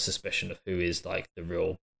around the suspicion of who is like the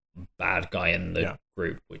real bad guy in the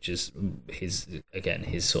group, which is his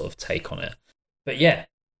sort of take on it. But yeah,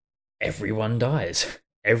 everyone dies.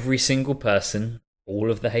 Every single person, all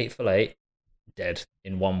of the Hateful Eight, dead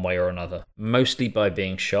in one way or another. Mostly by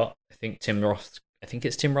being shot. I think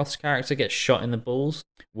it's Tim Roth's character gets shot in the balls,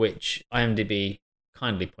 which IMDb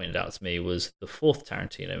kindly pointed out to me was the 4th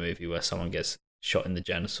Tarantino movie where someone gets shot in the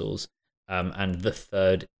genitals, and the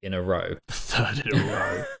 3rd in a row.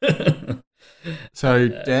 So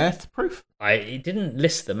Death Proof? It didn't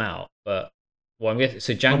list them out, but I'm guessing.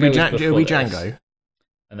 So Django was before it'll be this, Django.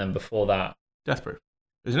 and then before that, Death Proof,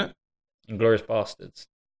 isn't it? Inglourious Bastards.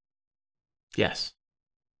 Yes.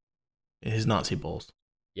 His Nazi balls.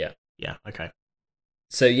 Yeah. Yeah. Okay.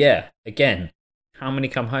 So yeah, again, how many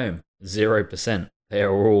come home? 0%. They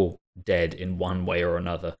are all dead in one way or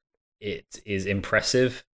another. It is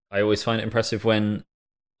impressive. I always find it impressive when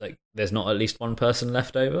like there's not at least one person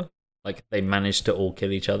left over. Like they managed to all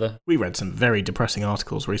kill each other. We read some very depressing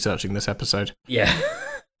articles researching this episode. Yeah.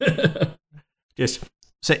 Just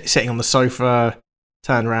sitting on the sofa,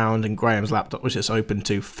 turn around, and Graham's laptop was just open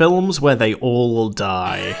to films where they all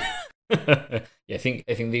die. Yeah, I think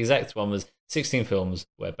the exact one was 16 films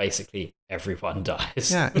where basically everyone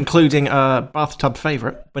dies. Yeah, including a bathtub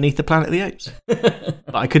favourite, Beneath the Planet of the Apes.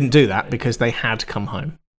 But I couldn't do that because they had come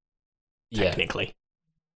home. Technically. Yeah.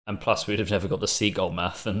 And plus, we'd have never got the seagull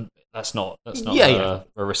math, and that's not a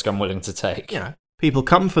risk I'm willing to take. Yeah, people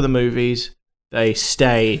come for the movies, they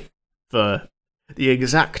stay for the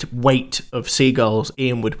exact weight of seagulls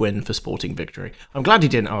Ian would win for sporting victory. I'm glad he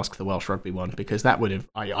didn't ask the Welsh rugby one, because that would have...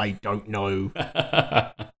 I don't know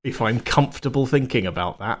if I'm comfortable thinking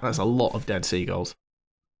about that. That's a lot of dead seagulls.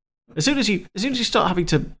 As soon as you start having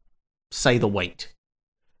to say the weight,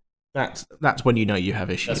 that's when you know you have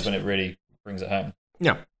issues. That's when it really brings it home.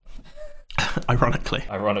 Yeah. Ironically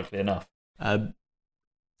enough. So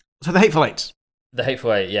the Hateful Eight. The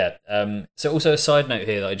Hateful Eight, yeah. So also a side note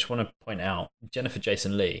here that I just want to point out, Jennifer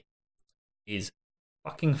Jason Leigh is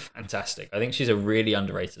fucking fantastic. I think she's a really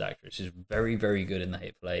underrated actress. She's very, very good in The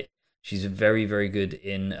Hateful Eight. She's very, very good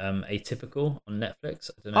in Atypical on Netflix.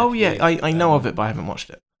 I don't know I know of it, but I haven't watched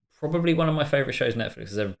it. Probably one of my favourite shows Netflix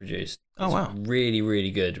has ever produced. Oh, wow. Really,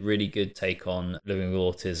 really good. Really good take on living with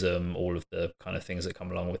autism, all of the kind of things that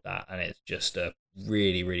come along with that. And it's just a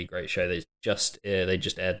really, really great show. They just aired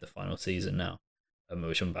the final season now,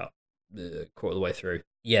 which I'm about a quarter of the way through.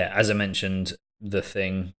 Yeah, as I mentioned, The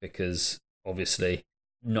Thing, because obviously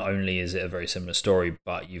not only is it a very similar story,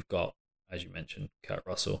 but you've got, as you mentioned, Kurt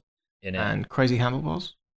Russell in it. And Crazy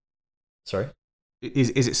Handlebars? Sorry?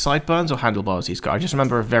 Is it sideburns or handlebars he's got? I just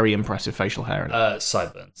remember a very impressive facial hair in it.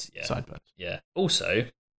 Sideburns, yeah. Sideburns. Yeah. Also,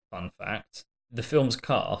 fun fact, the film's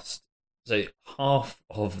cast, so half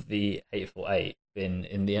of the Hateful Eight been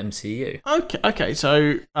in the MCU. Okay.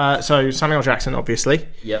 So Samuel L. Jackson, obviously.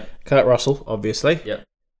 Yep. Kurt Russell, obviously.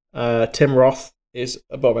 Yep. Tim Roth is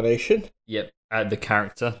Abomination. Yep. The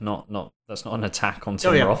character, not that's not an attack on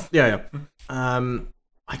Tim Roth. Yeah.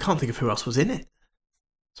 I can't think of who else was in it.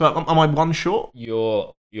 So am I one short?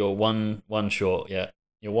 You're one short, yeah.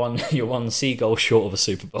 You're one seagull short of a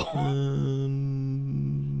Super Bowl.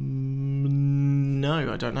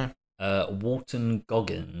 No, I don't know. Walton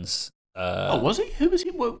Goggins. Was he? Who was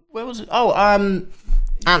he? Where was it? Oh,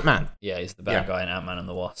 Ant-Man. Yeah, he's the bad guy in Ant-Man and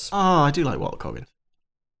the Wasp. Oh, I do like Walton Goggins.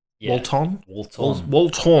 Yeah. Walton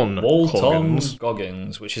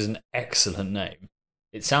Goggins, which is an excellent name.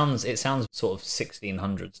 It sounds sort of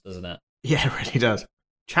 1600s, doesn't it? Yeah, it really does.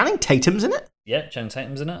 Channing Tatum's in it? Yeah, Channing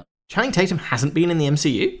Tatum's in it. Channing Tatum hasn't been in the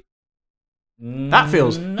MCU? That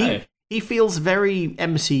feels... No. He feels very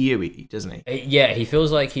MCU-y, doesn't he? Yeah, he feels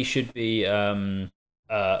like he should be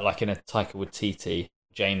like in a Taika Waititi,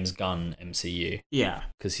 James Gunn MCU. Yeah.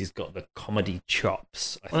 Because he's got the comedy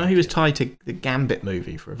chops. Well, he was tied to the Gambit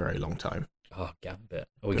movie for a very long time. Oh, Gambit.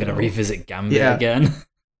 Are we going to revisit Gambit again?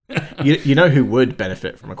 you know who would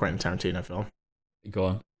benefit from a Quentin Tarantino film? Go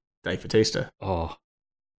on. Dave Bautista. Oh.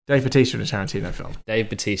 Dave Bautista in a Tarantino film. Dave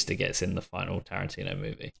Bautista gets in the final Tarantino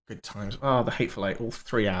movie. Good times. Oh, The Hateful Eight, all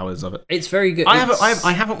 3 hours of it. It's very good.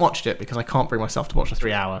 I haven't watched it because I can't bring myself to watch a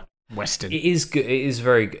 3-hour Western. It is good. It is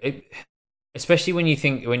very good. Especially when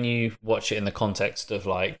you watch it in the context of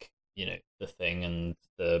like, you know, The Thing and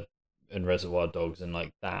Reservoir Dogs and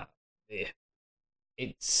like that.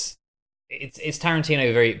 It's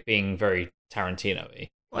Tarantino being very Tarantino-y.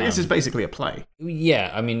 Well, I guess it's basically a play. Yeah,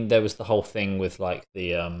 I mean, there was the whole thing with like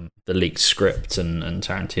the leaked script and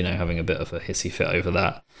Tarantino having a bit of a hissy fit over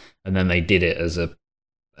that, and then they did it as a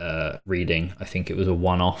reading. I think it was a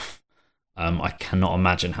one-off. I cannot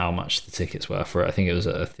imagine how much the tickets were for it. I think it was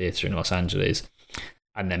at a theatre in Los Angeles,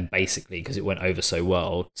 and then basically because it went over so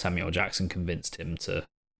well, Samuel Jackson convinced him to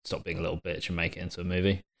stop being a little bitch and make it into a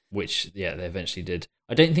movie, which they eventually did.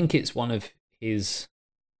 I don't think it's one of his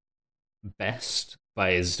best,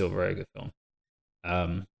 but it is still a very good film.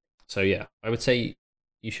 So yeah, I would say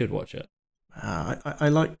you should watch it. I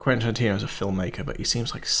like Quentin Tarantino as a filmmaker, but he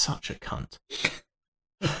seems like such a cunt.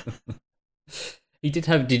 He did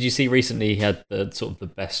have. Did you see recently? He had the sort of the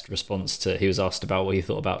best response to. He was asked about what he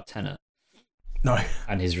thought about Tenet. No,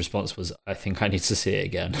 and his response was, "I think I need to see it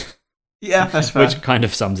again." Yeah, that's fair. Which kind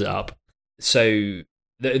of sums it up. So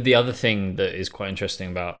the other thing that is quite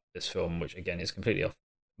interesting about this film, which again is completely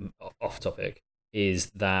off topic,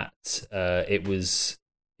 is that it was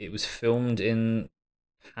filmed in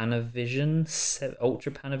Panavision,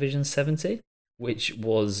 Ultra Panavision 70, which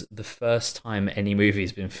was the first time any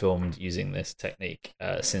movie's been filmed using this technique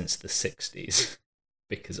since the 60s,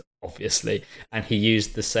 because obviously, and he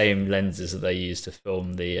used the same lenses that they used to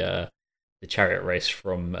film the chariot race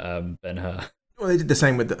from Ben-Hur. Well, they did the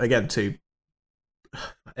same with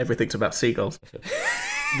Everything's About Seagulls.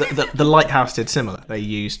 The Lighthouse did similar. They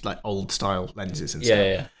used like old style lenses and stuff.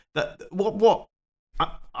 Yeah. What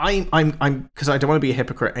I'm because I don't want to be a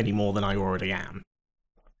hypocrite any more than I already am.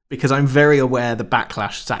 Because I'm very aware the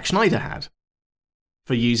backlash Zack Snyder had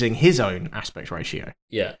for using his own aspect ratio.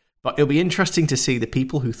 Yeah. But it'll be interesting to see the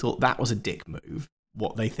people who thought that was a dick move,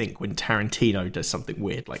 what they think when Tarantino does something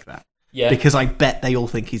weird like that. Yeah. Because I bet they all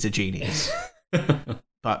think he's a genius.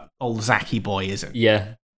 But old Zacky boy isn't.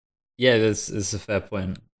 Yeah. Yeah, that's a fair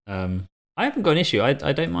point. I haven't got an issue. I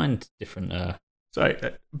don't mind different... Sorry,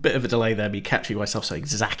 a bit of a delay there, me catching myself saying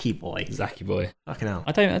Zacky boy. Zacky boy. Fucking hell.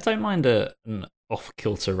 I don't mind an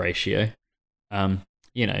off-kilter ratio.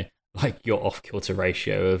 You know, like your off-kilter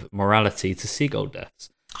ratio of morality to seagull deaths.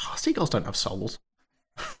 Oh, seagulls don't have souls.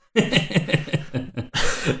 That's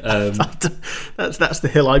the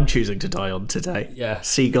hill I'm choosing to die on today. Yeah.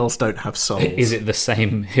 Seagulls don't have souls. Is it the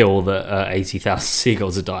same hill that 80,000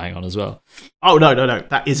 seagulls are dying on as well? Oh, no.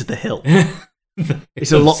 That is the hill.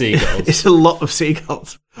 It's a lot. Seagulls. It's a lot of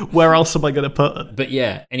seagulls. Where else am I going to put it? But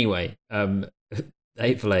yeah, anyway,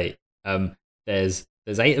 Hateful Eight. There's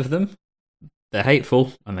 8 of them. They're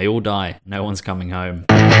hateful, and they all die. No one's coming home.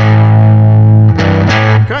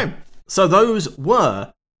 Okay, so those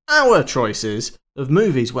were our choices of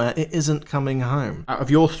movies where it isn't coming home. Out of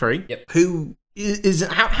your 3, Yep. Who is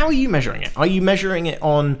how are you measuring it? Are you measuring it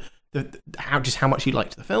on how much you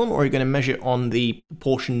liked the film, or are you going to measure it on the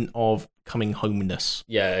portion of coming homeness?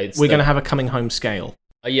 Yeah, We're going to have a coming home scale.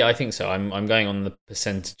 Yeah, I think so. I'm going on the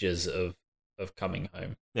percentages of coming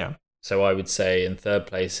home. Yeah. So I would say in third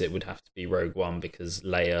place it would have to be Rogue One, because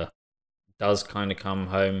Leia does kind of come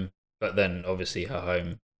home, but then obviously her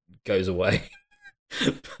home goes away.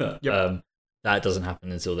 But that doesn't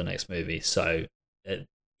happen until the next movie. So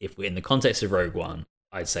if we're in the context of Rogue One,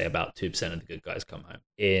 I'd say about 2% of the good guys come home.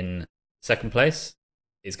 In second place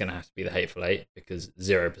is going to have to be the Hateful Eight, because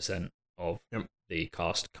 0% of the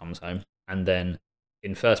cast comes home. And then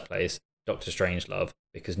in first place, Doctor Strangelove,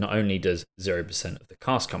 because not only does 0% of the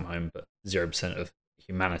cast come home, but 0% of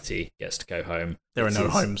humanity gets to go home. There are no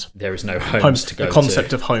homes. There is no homes to go to. The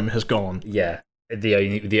concept of home has gone. Yeah.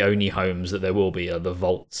 The only homes that there will be are the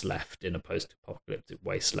vaults left in a post-apocalyptic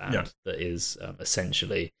wasteland that is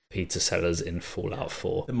essentially Peter Sellers in Fallout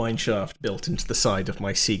 4. The mine shaft built into the side of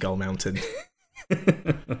my Seagull Mountain.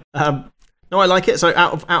 No, I like it. So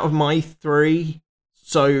out of my 3,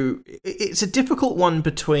 so it's a difficult one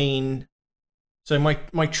between. So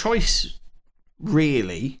my choice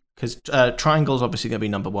really, because Triangle's obviously going to be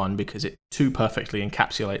number 1 because it too perfectly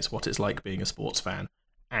encapsulates what it's like being a sports fan,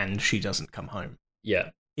 and she doesn't come home.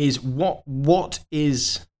 Yeah, is what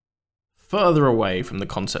is further away from the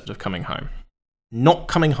concept of coming home? Not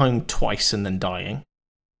coming home twice and then dying,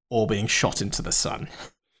 or being shot into the sun.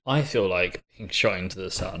 I feel like being shot into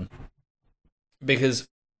the sun, because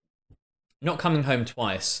not coming home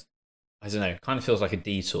twice, I don't know, kind of feels like a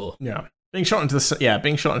detour. Yeah. Being shot into the sun, yeah,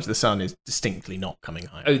 being shot into the sun is distinctly not coming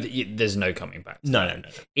home. Oh, there's no coming back. No.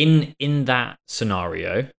 In that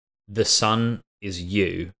scenario, the sun is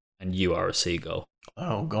you, and you are a seagull.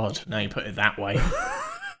 Oh God, now you put it that way.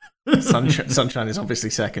 Sunshine is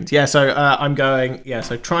obviously second. Yeah, so I'm going. Yeah,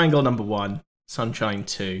 so Triangle number 1, Sunshine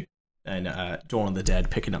 2, and Dawn of the Dead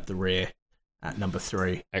picking up the rear at number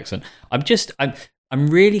 3. Excellent. I'm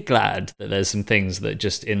really glad that there's some things that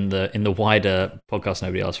just in the wider podcast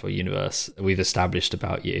Nobody Asked For universe we've established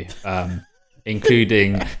about you,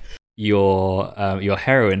 including your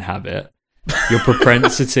heroin habit, your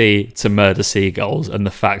propensity to murder seagulls, and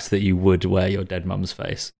the fact that you would wear your dead mum's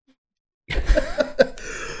face.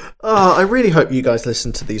 I really hope you guys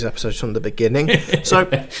listened to these episodes from the beginning. So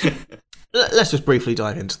let's just briefly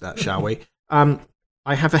dive into that, shall we?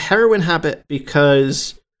 I have a heroin habit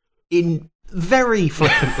because very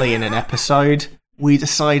flippantly in an episode, we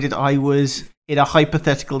decided I was in a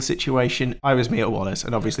hypothetical situation. I was Mia Wallace,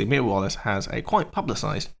 and obviously Mia Wallace has a quite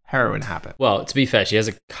publicised heroin habit. Well, to be fair, she has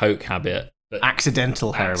a coke habit. But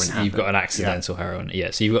accidental heroin habit. You've got an accidental heroin.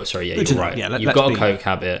 Yeah, so you've got... Sorry, yeah, Good you're to know. right. Yeah, you've got a coke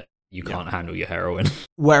habit. You can't handle your heroin.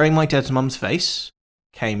 Wearing my dead mum's face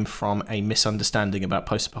came from a misunderstanding about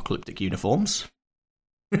post-apocalyptic uniforms.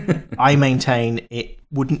 I maintain it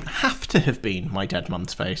wouldn't have to have been my dead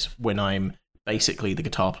mum's face when I'm basically the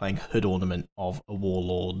guitar-playing hood ornament of a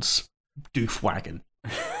warlord's doof wagon,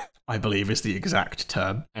 I believe is the exact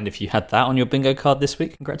term. And if you had that on your bingo card this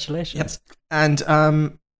week, congratulations. Yep.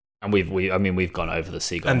 And we've gone over the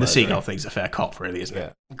seagull. And the seagull thing's a fair cop, really, isn't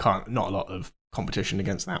it? Not a lot of competition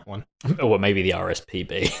against that one. Or maybe the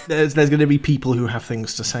RSPB. There's going to be people who have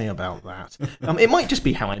things to say about that. It might just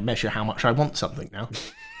be how I measure how much I want something now.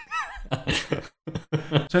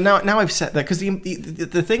 So now I've set that, because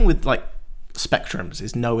the thing with like spectrums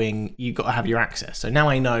is knowing you've got to have your access. So now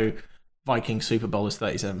I know Viking Super Bowl is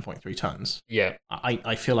 37.3 tons. Yeah.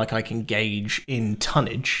 I feel like I can gauge in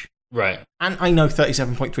tonnage. Right. And I know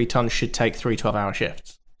 37.3 tons should take 3 12-hour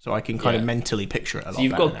shifts. So I can kind of mentally picture it a lot. So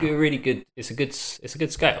you've better got now. really good. It's a good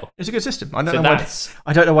scale. It's a good system. I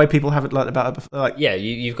I don't know why people haven't learned about it before. Like, yeah,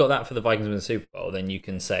 you've got that for the Vikings win the Super Bowl. Then you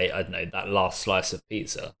can say, I don't know, that last slice of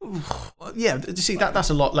pizza. Yeah, you see that's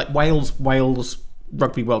a lot. Like Wales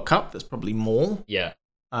Rugby World Cup. There's probably more. Yeah.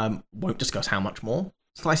 Won't discuss how much more.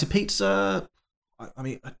 Slice of pizza. I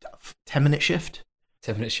mean, a 10-minute shift.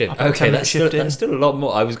 10-minute shift. Okay, Okay, that's still a lot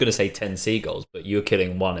more. I was going to say 10 seagulls, but you're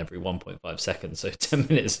killing one every 1.5 seconds, so 10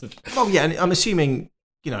 minutes. Well, yeah, and I'm assuming,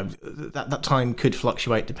 that time could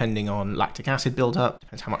fluctuate depending on lactic acid build-up,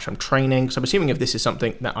 depends how much I'm training. So I'm assuming if this is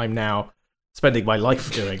something that I'm now spending my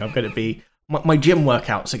life doing, I'm going to be... My gym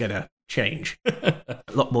workouts are going to change. A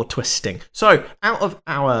lot more twisting. So, out of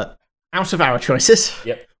our choices,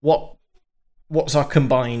 Yep. What's our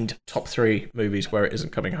combined top 3 movies where it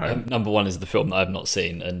isn't coming home? Number 1 is the film that I've not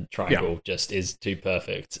seen, and Triangle just is too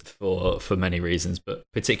perfect for many reasons, but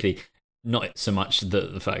particularly not so much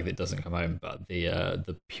the fact that it doesn't come home, but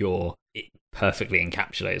the pure, it perfectly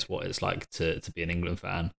encapsulates what it's like to be an England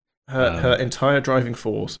fan. Her entire driving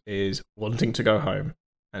force is wanting to go home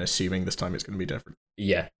and assuming this time it's going to be different.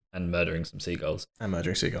 Yeah, and murdering some seagulls. And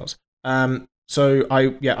murdering seagulls. So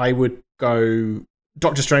I would go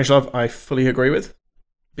Doctor Strangelove. I fully agree with,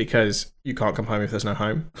 because you can't come home if there's no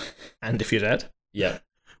home, and if you're dead. Yeah,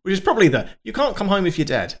 which is probably you can't come home if you're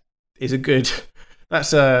dead is a good.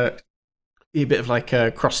 That's a bit of like a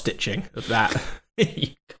cross stitching of that.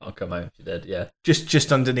 You can't come home if you're dead. Yeah,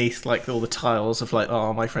 just underneath like all the tiles of like,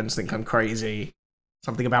 oh, my friends think I'm crazy.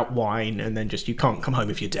 Something about wine, and then just you can't come home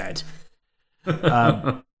if you're dead.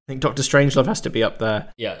 I think Doctor Strangelove has to be up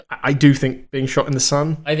there. Yeah, I do think Being Shot in the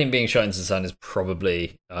Sun. I think Being Shot in the Sun is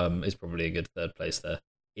probably a good third place there.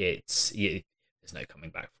 There's no coming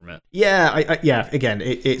back from it. Yeah, Again,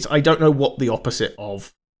 it's I don't know what the opposite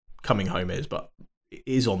of coming home is, but it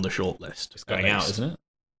is on the short list. It's going out, isn't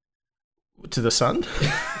it? To the sun?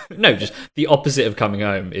 No, just the opposite of coming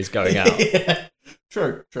home is going out. Yeah.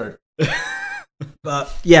 True.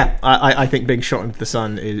 But yeah, I think Being Shot into the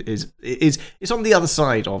Sun is on the other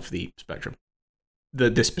side of the spectrum.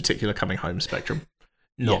 This particular coming home spectrum,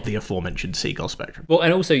 not the aforementioned seagull spectrum. Well,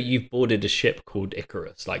 and also you've boarded a ship called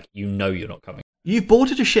Icarus. Like, you're not coming. You've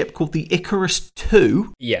boarded a ship called the Icarus II.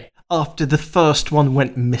 Yeah. After the first one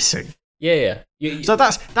went missing. Yeah. So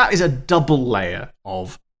that is a double layer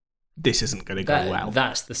of this isn't going to go well.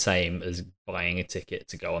 That's the same as buying a ticket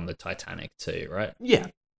to go on the Titanic too, right?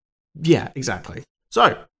 Yeah, exactly.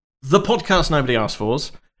 So, the podcast nobody asked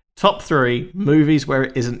for's top 3 movies where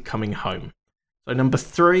it isn't coming home. So, number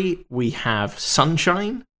 3, we have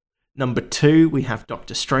Sunshine. Number 2, we have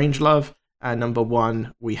Doctor Strangelove. And number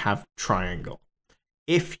 1, we have Triangle.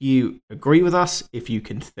 If you agree with us, if you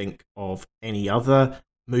can think of any other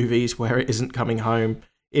movies where it isn't coming home,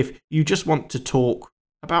 if you just want to talk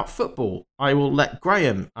about football, I will let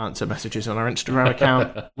Graham answer messages on our Instagram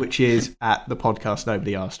account, which is at the podcast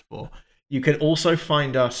nobody asked for. You can also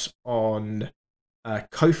find us on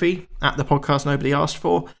Ko-fi at the podcast nobody asked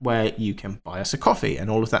for, where you can buy us a coffee,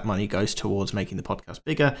 and all of that money goes towards making the podcast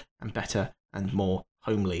bigger and better and more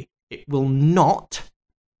homely. It will not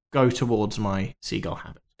go towards my seagull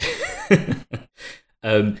habit.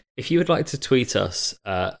 If you would like to tweet us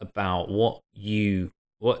about what you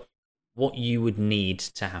would need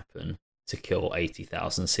to happen to kill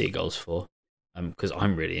 80,000 seagulls for, because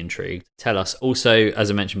I'm really intrigued. Tell us. Also,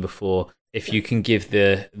 as I mentioned before, if you can give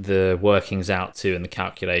the workings out to and the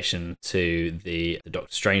calculation to the Dr.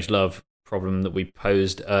 Strangelove problem that we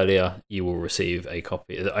posed earlier, you will receive a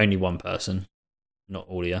copy. Only one person, not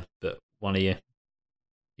all of you, but one of you.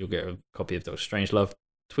 You'll get a copy of Dr. Strangelove.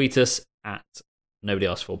 Tweet us at Nobody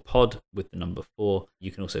Asked For Pod with the number 4.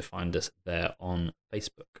 You can also find us there on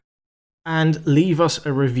Facebook. And leave us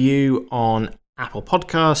a review on Apple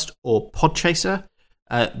Podcast or Podchaser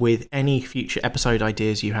with any future episode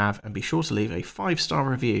ideas you have. And be sure to leave a 5-star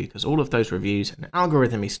review, because all of those reviews and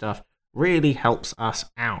algorithmy stuff really helps us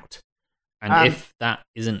out. And if that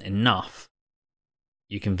isn't enough,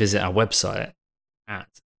 you can visit our website at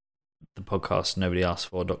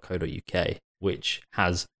thepodcastnobodyaskfor.co.uk, which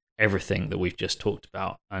has everything that we've just talked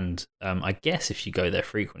about. And I guess if you go there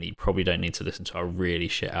frequently, you probably don't need to listen to our really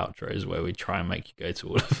shit outros where we try and make you go to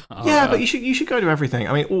all of our... Yeah, but you should go to everything.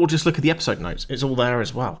 I mean, or just look at the episode notes. It's all there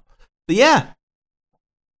as well. But yeah,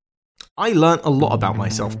 I learnt a lot about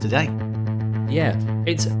myself today. Yeah,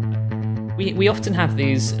 it's... We often have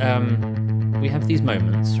these... we have these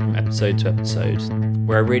moments from episode to episode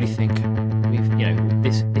where I really think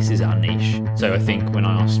this is our niche. So I think when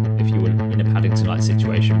I asked if you were in a Paddington-like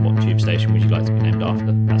situation, what tube station would you like to be named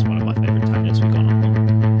after? That's one of my favourite tangents we've gone off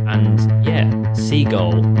on. And yeah,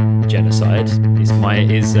 Seagull Genocide is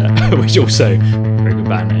which also very good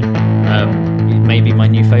band name. It may be my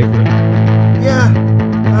new favourite. Yeah.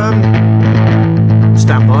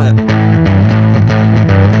 Stand by it.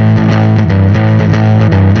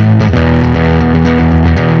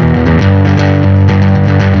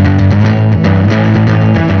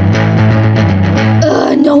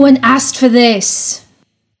 No one asked for this.